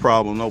 Oh, no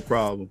problem, no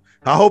problem.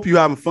 I hope you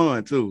having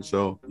fun too.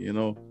 So you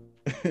know,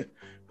 here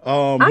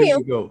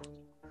we go.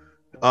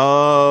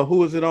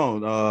 Who is it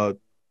on?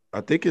 I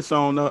think it's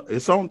on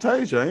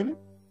Tasia, ain't it?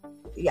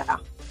 Yeah.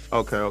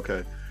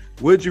 Okay.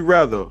 Would you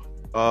rather?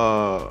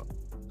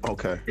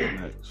 Okay,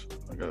 next.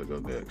 I gotta go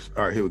next.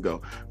 All right, here we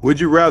go. Would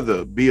you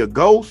rather be a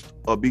ghost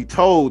or be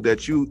told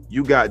that you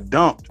got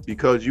dumped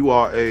because you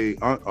are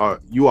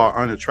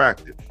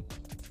unattractive?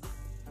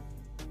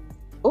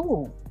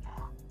 Ooh.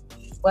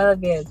 Well,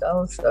 be a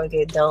ghost or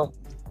get dumped.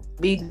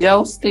 Be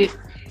ghosted.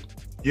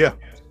 Yeah.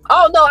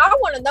 Oh no, I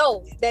want to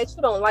know that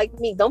you don't like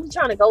me. Don't be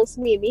trying to ghost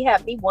me and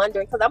have me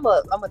wondering because I'm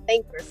a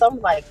thinker. So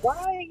I'm like,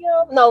 why?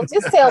 No,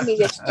 just tell me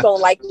that you don't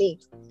like me.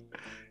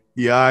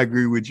 Yeah, I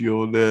agree with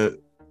you on that.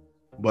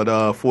 But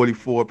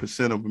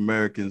 44% of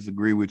Americans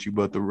agree with you,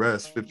 but the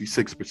rest,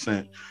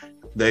 56%,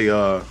 they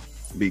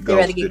be ghosted.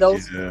 Ready to get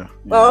ghosted? Yeah.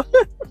 Oh.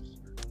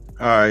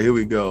 All right, here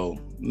we go.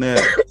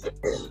 Next,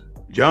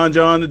 John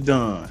the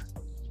Don.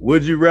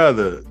 Would you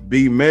rather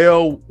be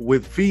male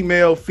with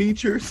female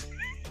features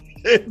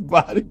and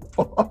body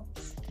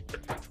parts?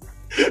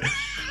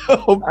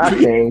 I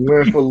can't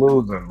win for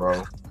losing,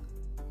 bro.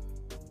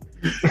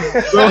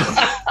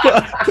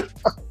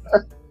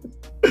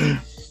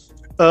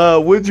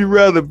 Would you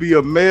rather be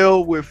a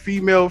male with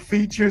female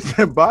features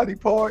and body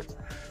parts,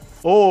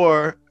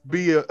 or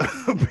be a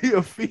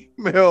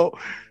female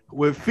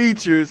with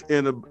features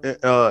and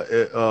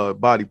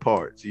body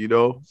parts? You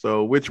know,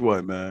 so which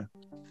one, man?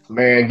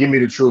 Man, give me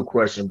the true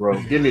question,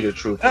 bro. Give me the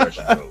true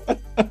question, bro.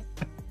 What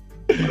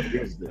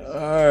is this? All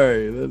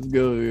right, let's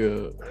go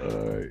here. All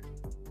right,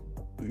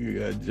 we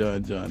got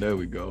John. There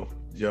we go,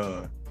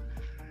 John.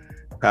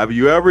 Have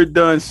you ever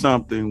done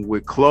something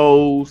with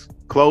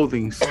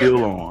clothing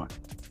still on?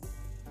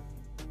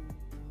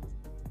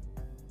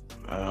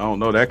 I don't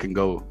know. That can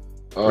go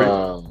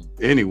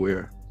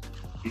anywhere.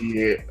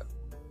 Yeah,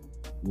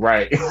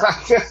 right.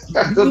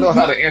 I don't know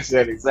how to answer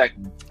that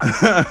exactly.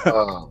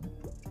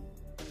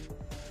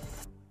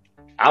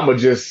 I'ma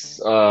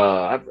just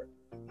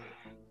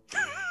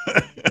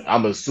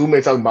I'm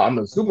assuming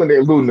they're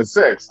alluding to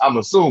sex. I'm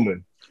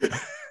assuming.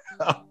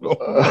 I don't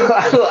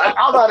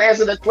know how to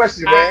answer that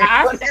question,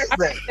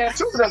 man.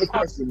 Choose another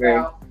question,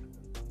 man.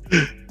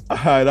 All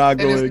right, I'll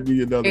go ahead and give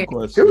you another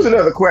question. Choose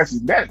another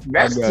question.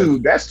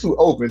 That's too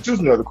open. Choose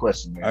another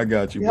question, man. I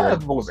got you, bro. bro.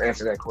 I'm supposed to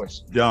answer that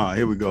question. John,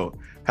 here we go.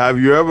 Have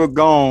you ever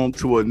gone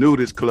to a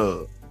nudist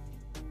club?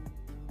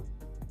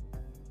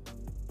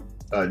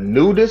 A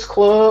nudist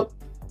club?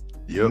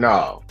 Yep.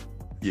 No.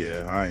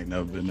 Yeah, I ain't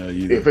never been there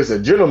either. If it's a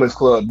gentleman's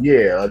club,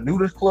 yeah. A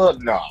nudist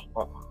club, no.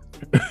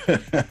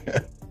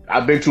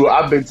 I've been to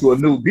a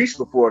nude beach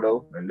before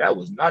though, and that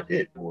was not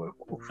it, boy.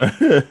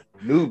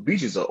 Nude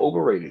beaches are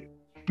overrated.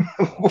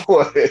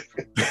 Boy.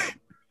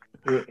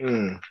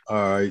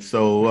 All right,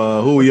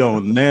 so who we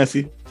on?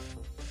 Nancy?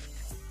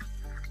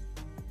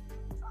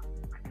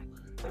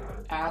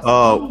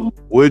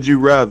 Would you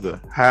rather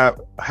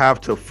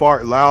have to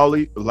fart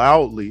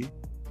loudly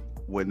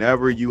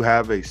whenever you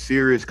have a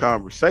serious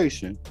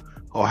conversation,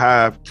 or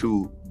have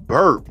to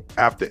burp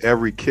after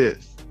every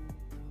kiss?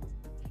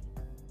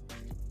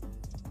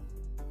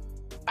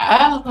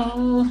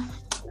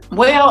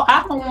 Well,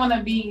 I don't want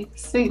to be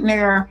sitting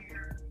there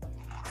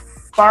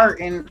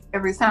farting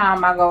every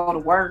time I go to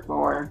work,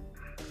 or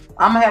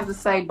I'm gonna have to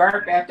say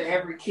burp after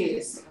every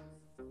kiss.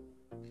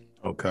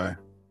 Okay.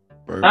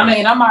 Burp. I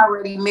mean, I'm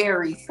already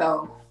married,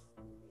 so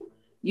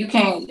you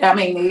can't. I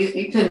mean,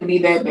 it couldn't be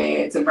that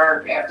bad to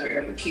burp after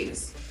every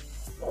kiss.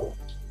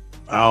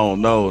 I don't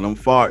know. Them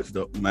farts,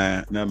 though,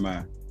 man. Never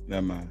mind.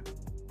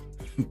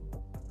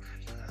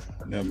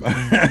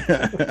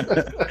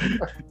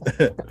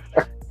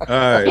 All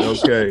right.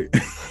 Okay.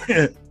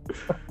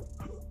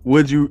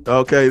 Would you?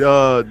 Okay.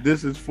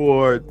 This is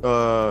for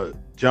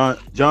John.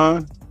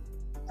 John,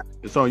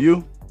 it's on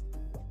you.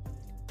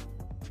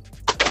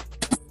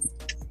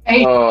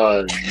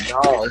 No,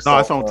 it's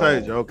on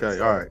Tasia. Okay.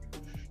 All right.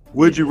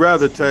 Would you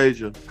rather,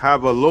 Tasia,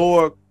 have a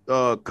lover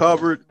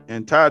covered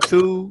in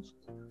tattoos,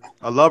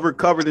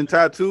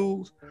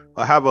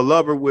 or have a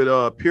lover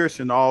with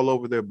piercing all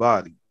over their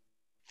body?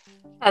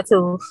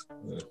 Tattoos.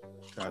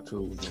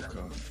 Tattoos.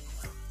 Okay.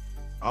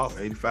 Oh,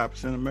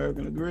 85%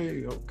 American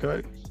agree.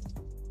 Okay.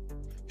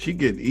 She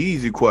getting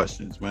easy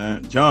questions,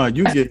 man. John,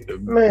 you get the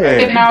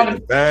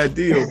bad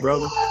deal,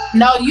 brother.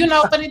 No, you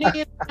know what it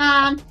is,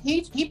 John.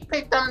 He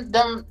picked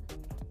them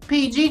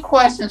PG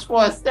questions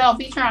for himself.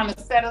 He trying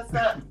to set us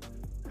up.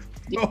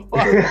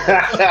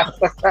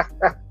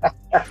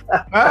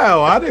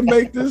 Wow, I didn't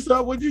make this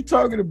up. What you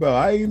talking about?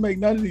 I ain't make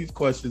none of these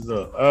questions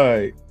up. All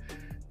right.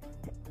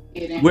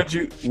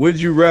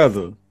 Would you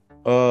rather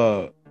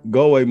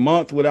go a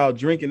month without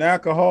drinking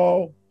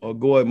alcohol, or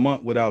go a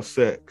month without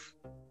sex?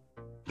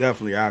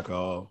 Definitely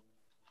alcohol.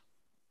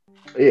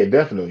 Yeah,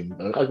 definitely.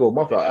 I go a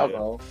month without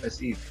alcohol.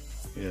 That's easy.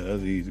 Yeah,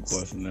 that's an easy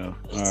question now.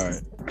 All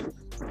right.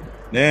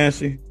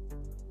 Nancy,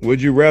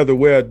 would you rather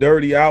wear a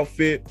dirty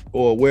outfit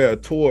or wear a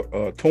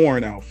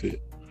torn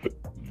outfit?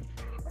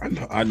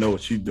 I know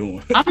what you're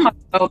doing. I'm gonna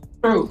go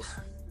truth.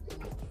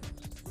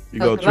 You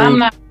go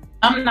truth?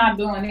 I'm not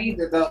doing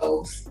either of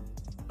those.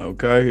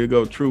 Okay, here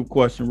go true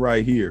question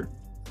right here.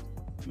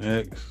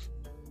 Next,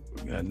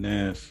 we got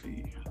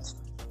Nancy.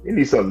 You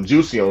need something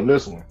juicy on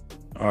this one.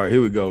 All right,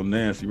 here we go,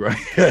 Nancy. Right?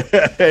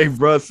 Hey,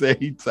 bro, said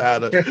he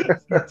tired of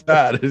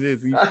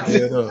this. He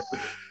fed up.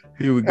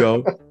 Here we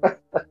go.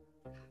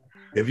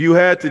 If you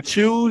had to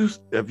choose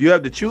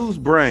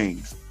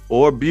brains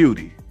or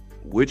beauty,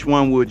 which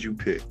one would you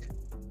pick?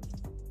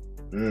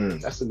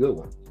 That's a good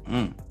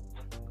one.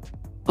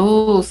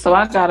 Ooh, so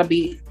I gotta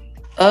be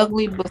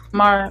ugly but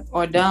smart,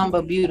 or dumb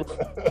but beautiful.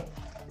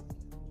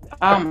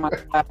 Oh my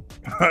God.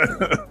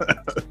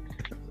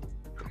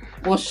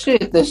 Well,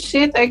 shit, the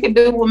shit they can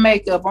do with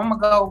makeup, I'm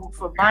gonna go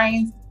for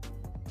brains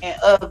and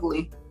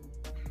ugly.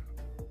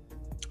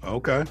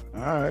 Okay,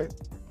 all right.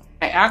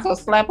 Like, I could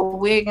slap a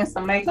wig and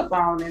some makeup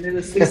on and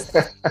it'll see.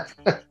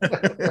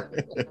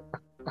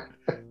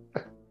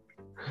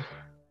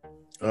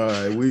 All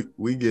right,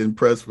 we getting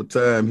pressed for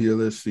time here.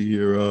 Let's see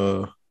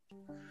here.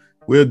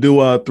 We'll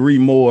do 3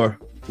 more.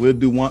 We'll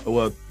do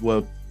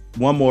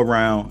one more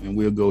round and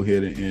we'll go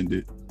ahead and end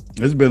it.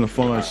 It's been a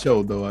fun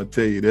show though, I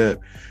tell you that.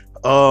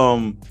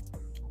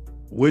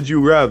 Would you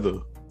rather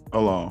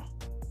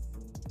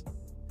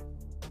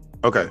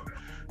Okay.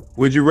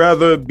 Would you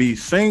rather be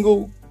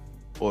single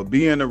or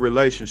be in a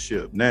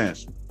relationship?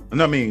 Nancy.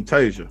 I mean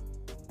Tasia.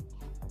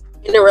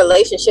 In a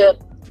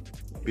relationship.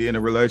 Be in a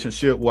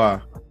relationship,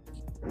 why?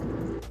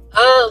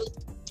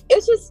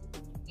 It's just,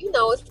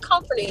 it's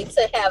comforting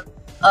to have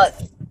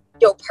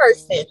your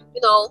person,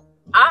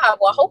 I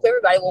hope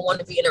everybody will want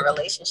to be in a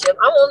relationship.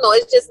 I don't know.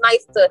 It's just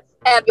nice to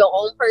have your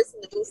own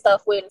person to do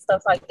stuff with and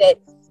stuff like that.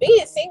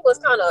 Being single is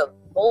kind of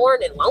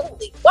boring and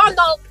lonely. Well,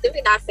 no, let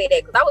me not say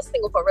that, because I was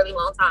single for a really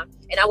long time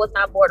and I was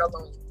not bored or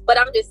lonely. But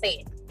I'm just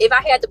saying, if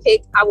I had to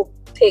pick, I would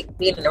pick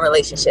being in a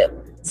relationship.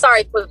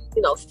 Sorry for,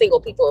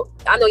 single people.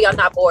 I know y'all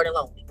not bored and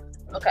lonely.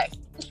 Okay.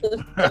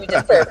 Let me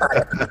just clarify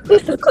that.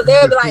 Because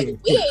they'll be like,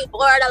 we ain't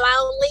bored or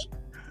lonely.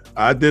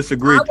 I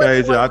disagree,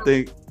 Tasia.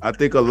 I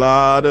think a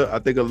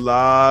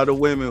lot of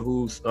women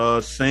who's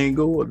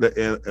single,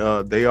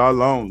 they are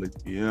lonely.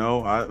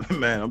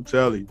 I'm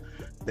telling you,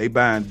 they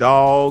buying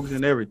dogs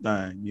and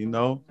everything.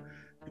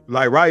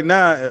 Like right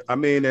now,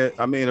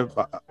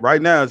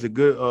 right now is a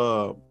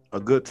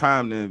good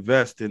time to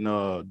invest in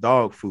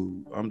dog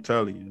food. I'm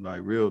telling you,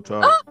 like real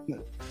talk.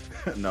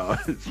 No,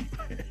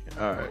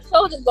 all right.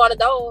 So just bought a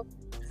dog.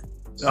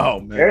 Oh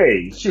man.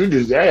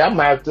 Hey, I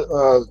might have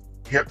to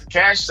get the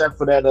cash set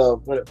for that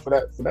little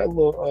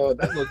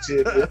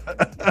tidbit.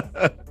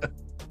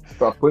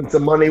 Start putting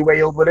some money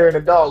way over there in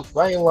the dog.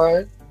 I ain't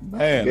lying.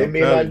 Man, give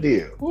me an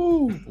idea.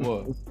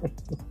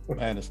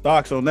 Man, the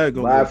stocks on that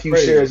gonna buy a few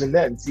shares in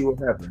that and see what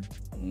happens.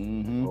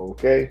 Mm-hmm.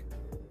 Okay.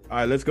 All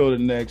right, let's go to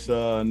the next.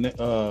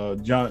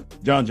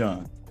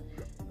 John.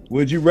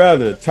 Would you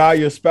rather tie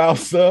your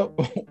spouse up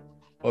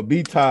or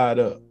be tied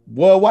up?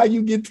 Boy, why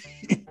you get?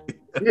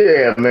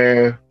 Yeah,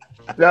 man.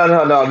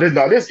 No.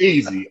 This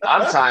easy.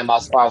 I'm tying my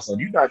spouse up.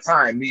 You're not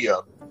tying me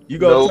up. You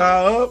gonna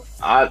tie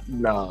up?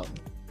 No.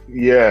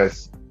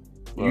 Yes.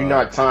 You're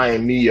not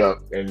tying me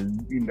up,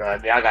 and I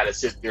gotta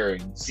sit there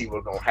and see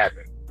what's gonna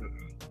happen.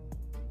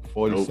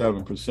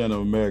 47% of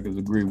Americans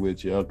agree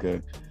with you.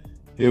 Okay,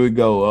 here we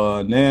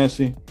go.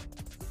 Nancy,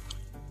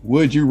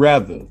 would you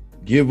rather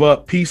give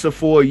up pizza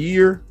for a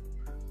year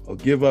or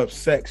give up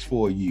sex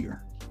for a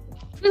year?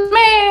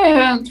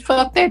 Man,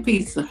 fuck that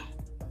pizza.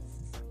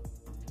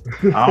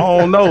 I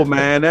don't know,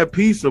 man. That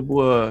pizza,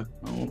 boy.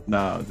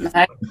 No,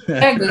 that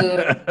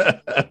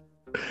good.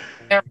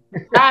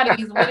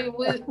 Rosati's,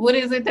 what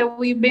is it that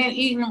we've been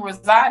eating?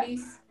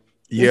 Rosati's?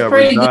 Yeah,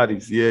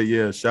 Rosati's.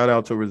 Yeah. Shout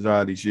out to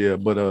Rosati's. Yeah,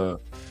 but oh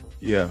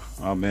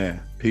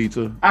man,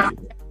 pizza. I'm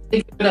gonna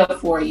give it up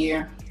for a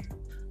year.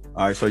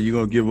 All right, so you're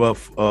gonna give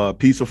up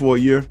pizza for a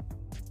year?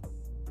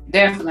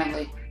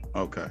 Definitely.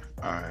 Okay,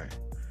 all right.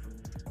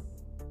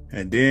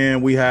 And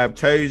then we have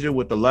Tasia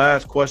with the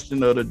last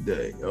question of the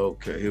day.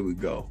 Okay, here we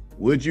go.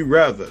 Would you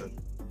rather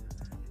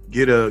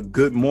get a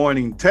good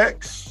morning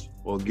text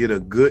or get a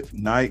good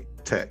night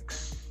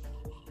text?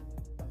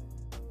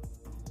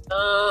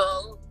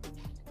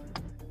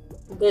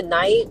 Good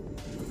night.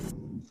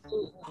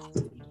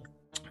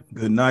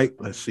 Good night.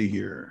 Let's see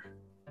here.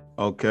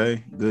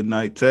 Okay, good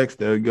night text.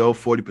 There you go.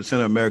 40%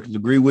 of Americans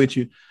agree with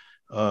you.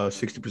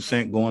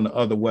 60% going the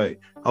other way.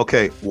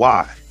 Okay,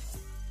 why?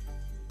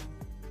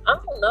 I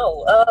don't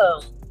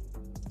know.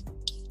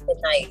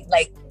 Good night.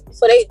 Like,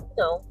 so they,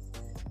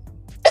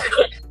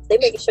 they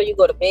making sure you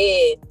go to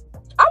bed.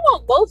 I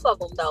want both of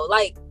them though.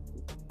 Like,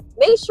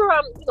 make sure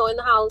I'm, in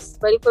the house,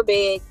 ready for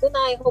bed. Good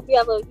night. Hope you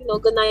have a,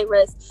 good night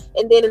rest.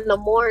 And then in the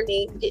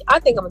morning, I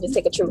think I'm gonna just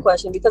take a true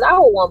question because I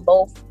would want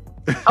both.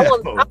 I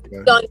want on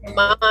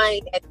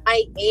mind at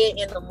night and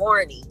in the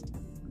morning.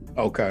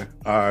 Okay.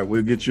 All right.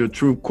 We'll get you a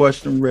true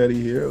question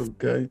ready here.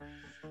 Okay.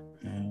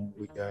 And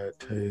we got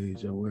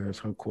Tasia. Where's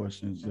her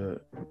questions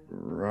at?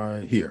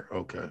 Right here.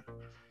 Okay.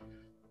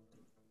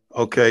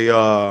 Okay.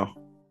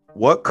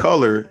 What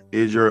color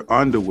is your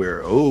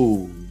underwear?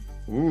 Oh.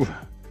 Ooh.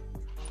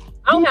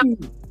 I don't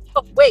have.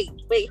 Oh, wait.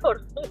 Hold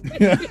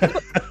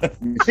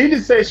on. She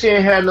just said she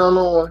ain't had none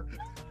on.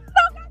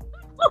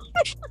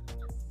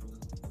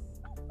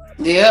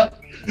 Yep.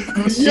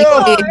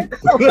 Yo.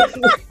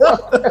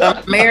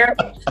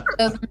 America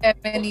doesn't have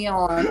any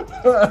on.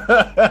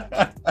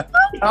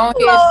 Don't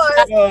hit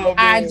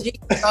IG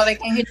so they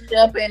can hit you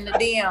up in the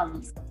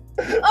DMs.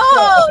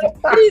 Oh,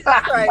 Jesus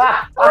Christ.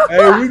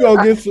 Hey, we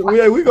gonna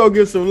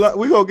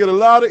get a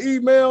lot of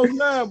emails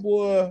now,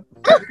 boy.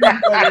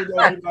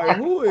 Like,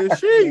 who is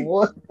she?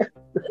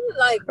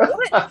 Like,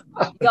 what?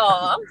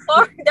 Y'all, I'm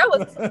sorry. That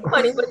was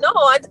funny, but no,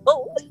 I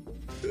don't.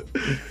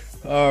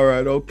 All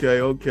right, okay.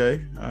 All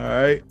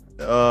right.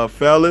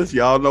 Fellas,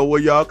 y'all know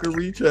where y'all can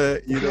reach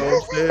at, you know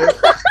what I'm saying?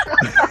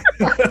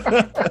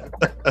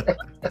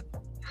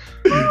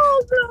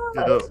 Oh God.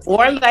 Yeah.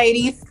 Or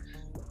ladies.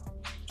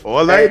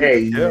 Or ladies. Hey,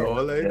 yeah, yeah.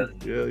 or ladies.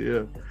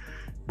 Yeah.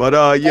 But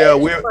yeah,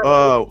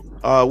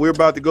 we're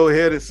about to go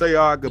ahead and say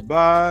our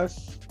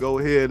goodbyes. Go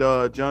ahead,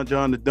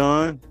 John the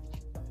Don.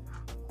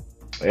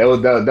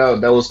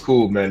 That was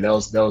cool, man. That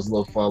was a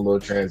little fun, little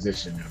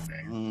transition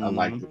there, man. I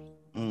liked it.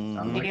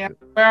 Yeah,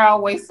 we're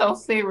always so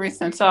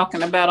serious and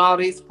talking about all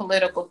these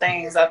political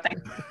things. I think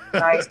it's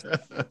nice,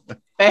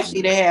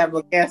 especially to have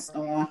a guest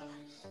on.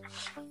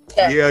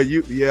 Yeah,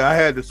 I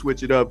had to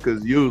switch it up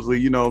because usually,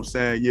 you know what I'm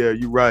saying? Yeah,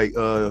 you're right,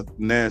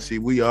 Nancy.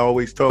 We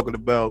always talking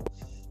about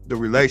the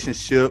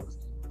relationship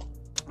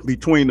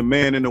between the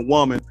man and the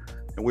woman,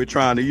 and we're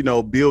trying to, you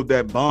know, build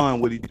that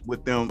bond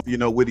with them, you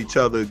know, with each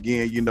other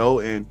again, you know,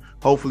 and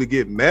hopefully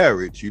get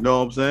married. You know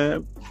what I'm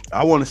saying?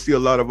 I want to see a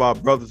lot of our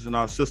brothers and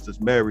our sisters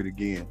married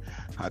again.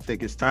 I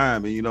think it's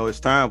time, and you know, it's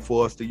time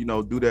for us to, you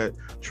know, do that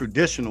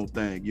traditional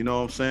thing. You know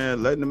what I'm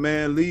saying? Letting the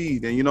man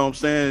lead, and you know what I'm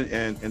saying,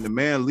 and the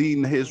man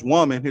leading his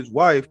woman, his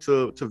wife,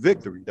 to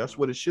victory. That's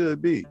what it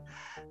should be.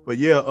 But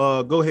yeah,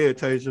 go ahead,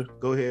 Tasia.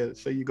 Go ahead,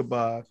 say your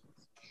goodbye.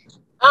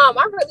 I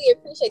really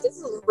appreciate this.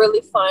 This was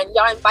really fun.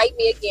 Y'all invite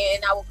me again.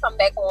 I will come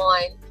back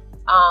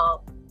on.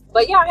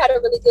 But yeah, I had a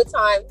really good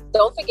time.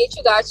 Don't forget,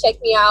 you guys, check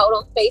me out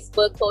on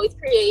Facebook, Chloe's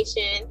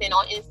Creations, and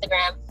on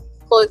Instagram,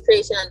 Chloe's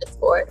Creation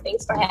 _.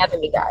 Thanks for having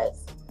me,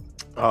 guys.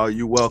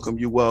 You're welcome.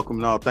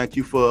 No, thank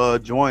you for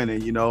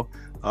joining. You know,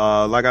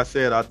 like I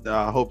said,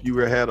 I hope you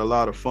had a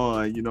lot of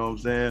fun. You know what I'm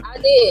saying? I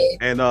did.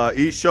 And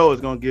each show is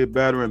gonna get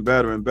better and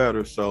better and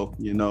better. So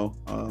you know,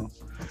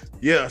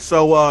 yeah.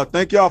 So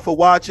thank y'all for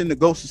watching the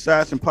Ghost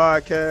Assassin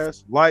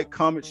podcast. Like,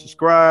 comment,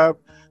 subscribe.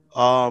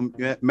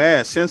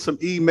 Man, send some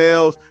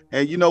emails,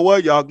 and you know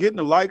what, y'all getting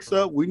the likes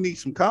up. We need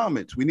some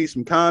comments. We need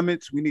some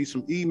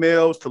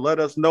emails to let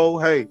us know,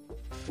 hey,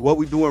 what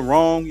we doing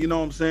wrong, you know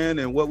what I'm saying,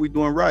 and what we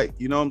doing right,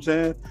 you know what I'm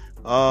saying.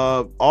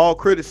 All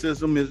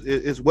criticism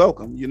is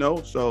welcome, you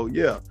know. So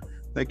yeah,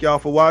 thank y'all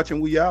for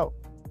watching. We out.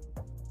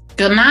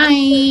 Good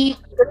night.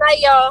 Good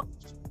night, y'all.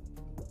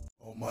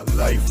 All my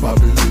life I've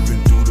been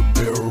living through the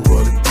barrel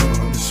of the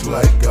gun. It's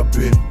like I've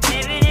been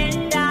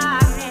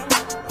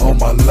all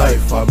my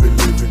life I've been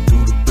living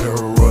through the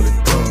barrel of the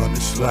gun.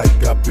 It's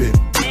like I've been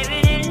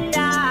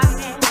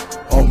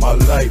all my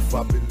life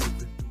I've been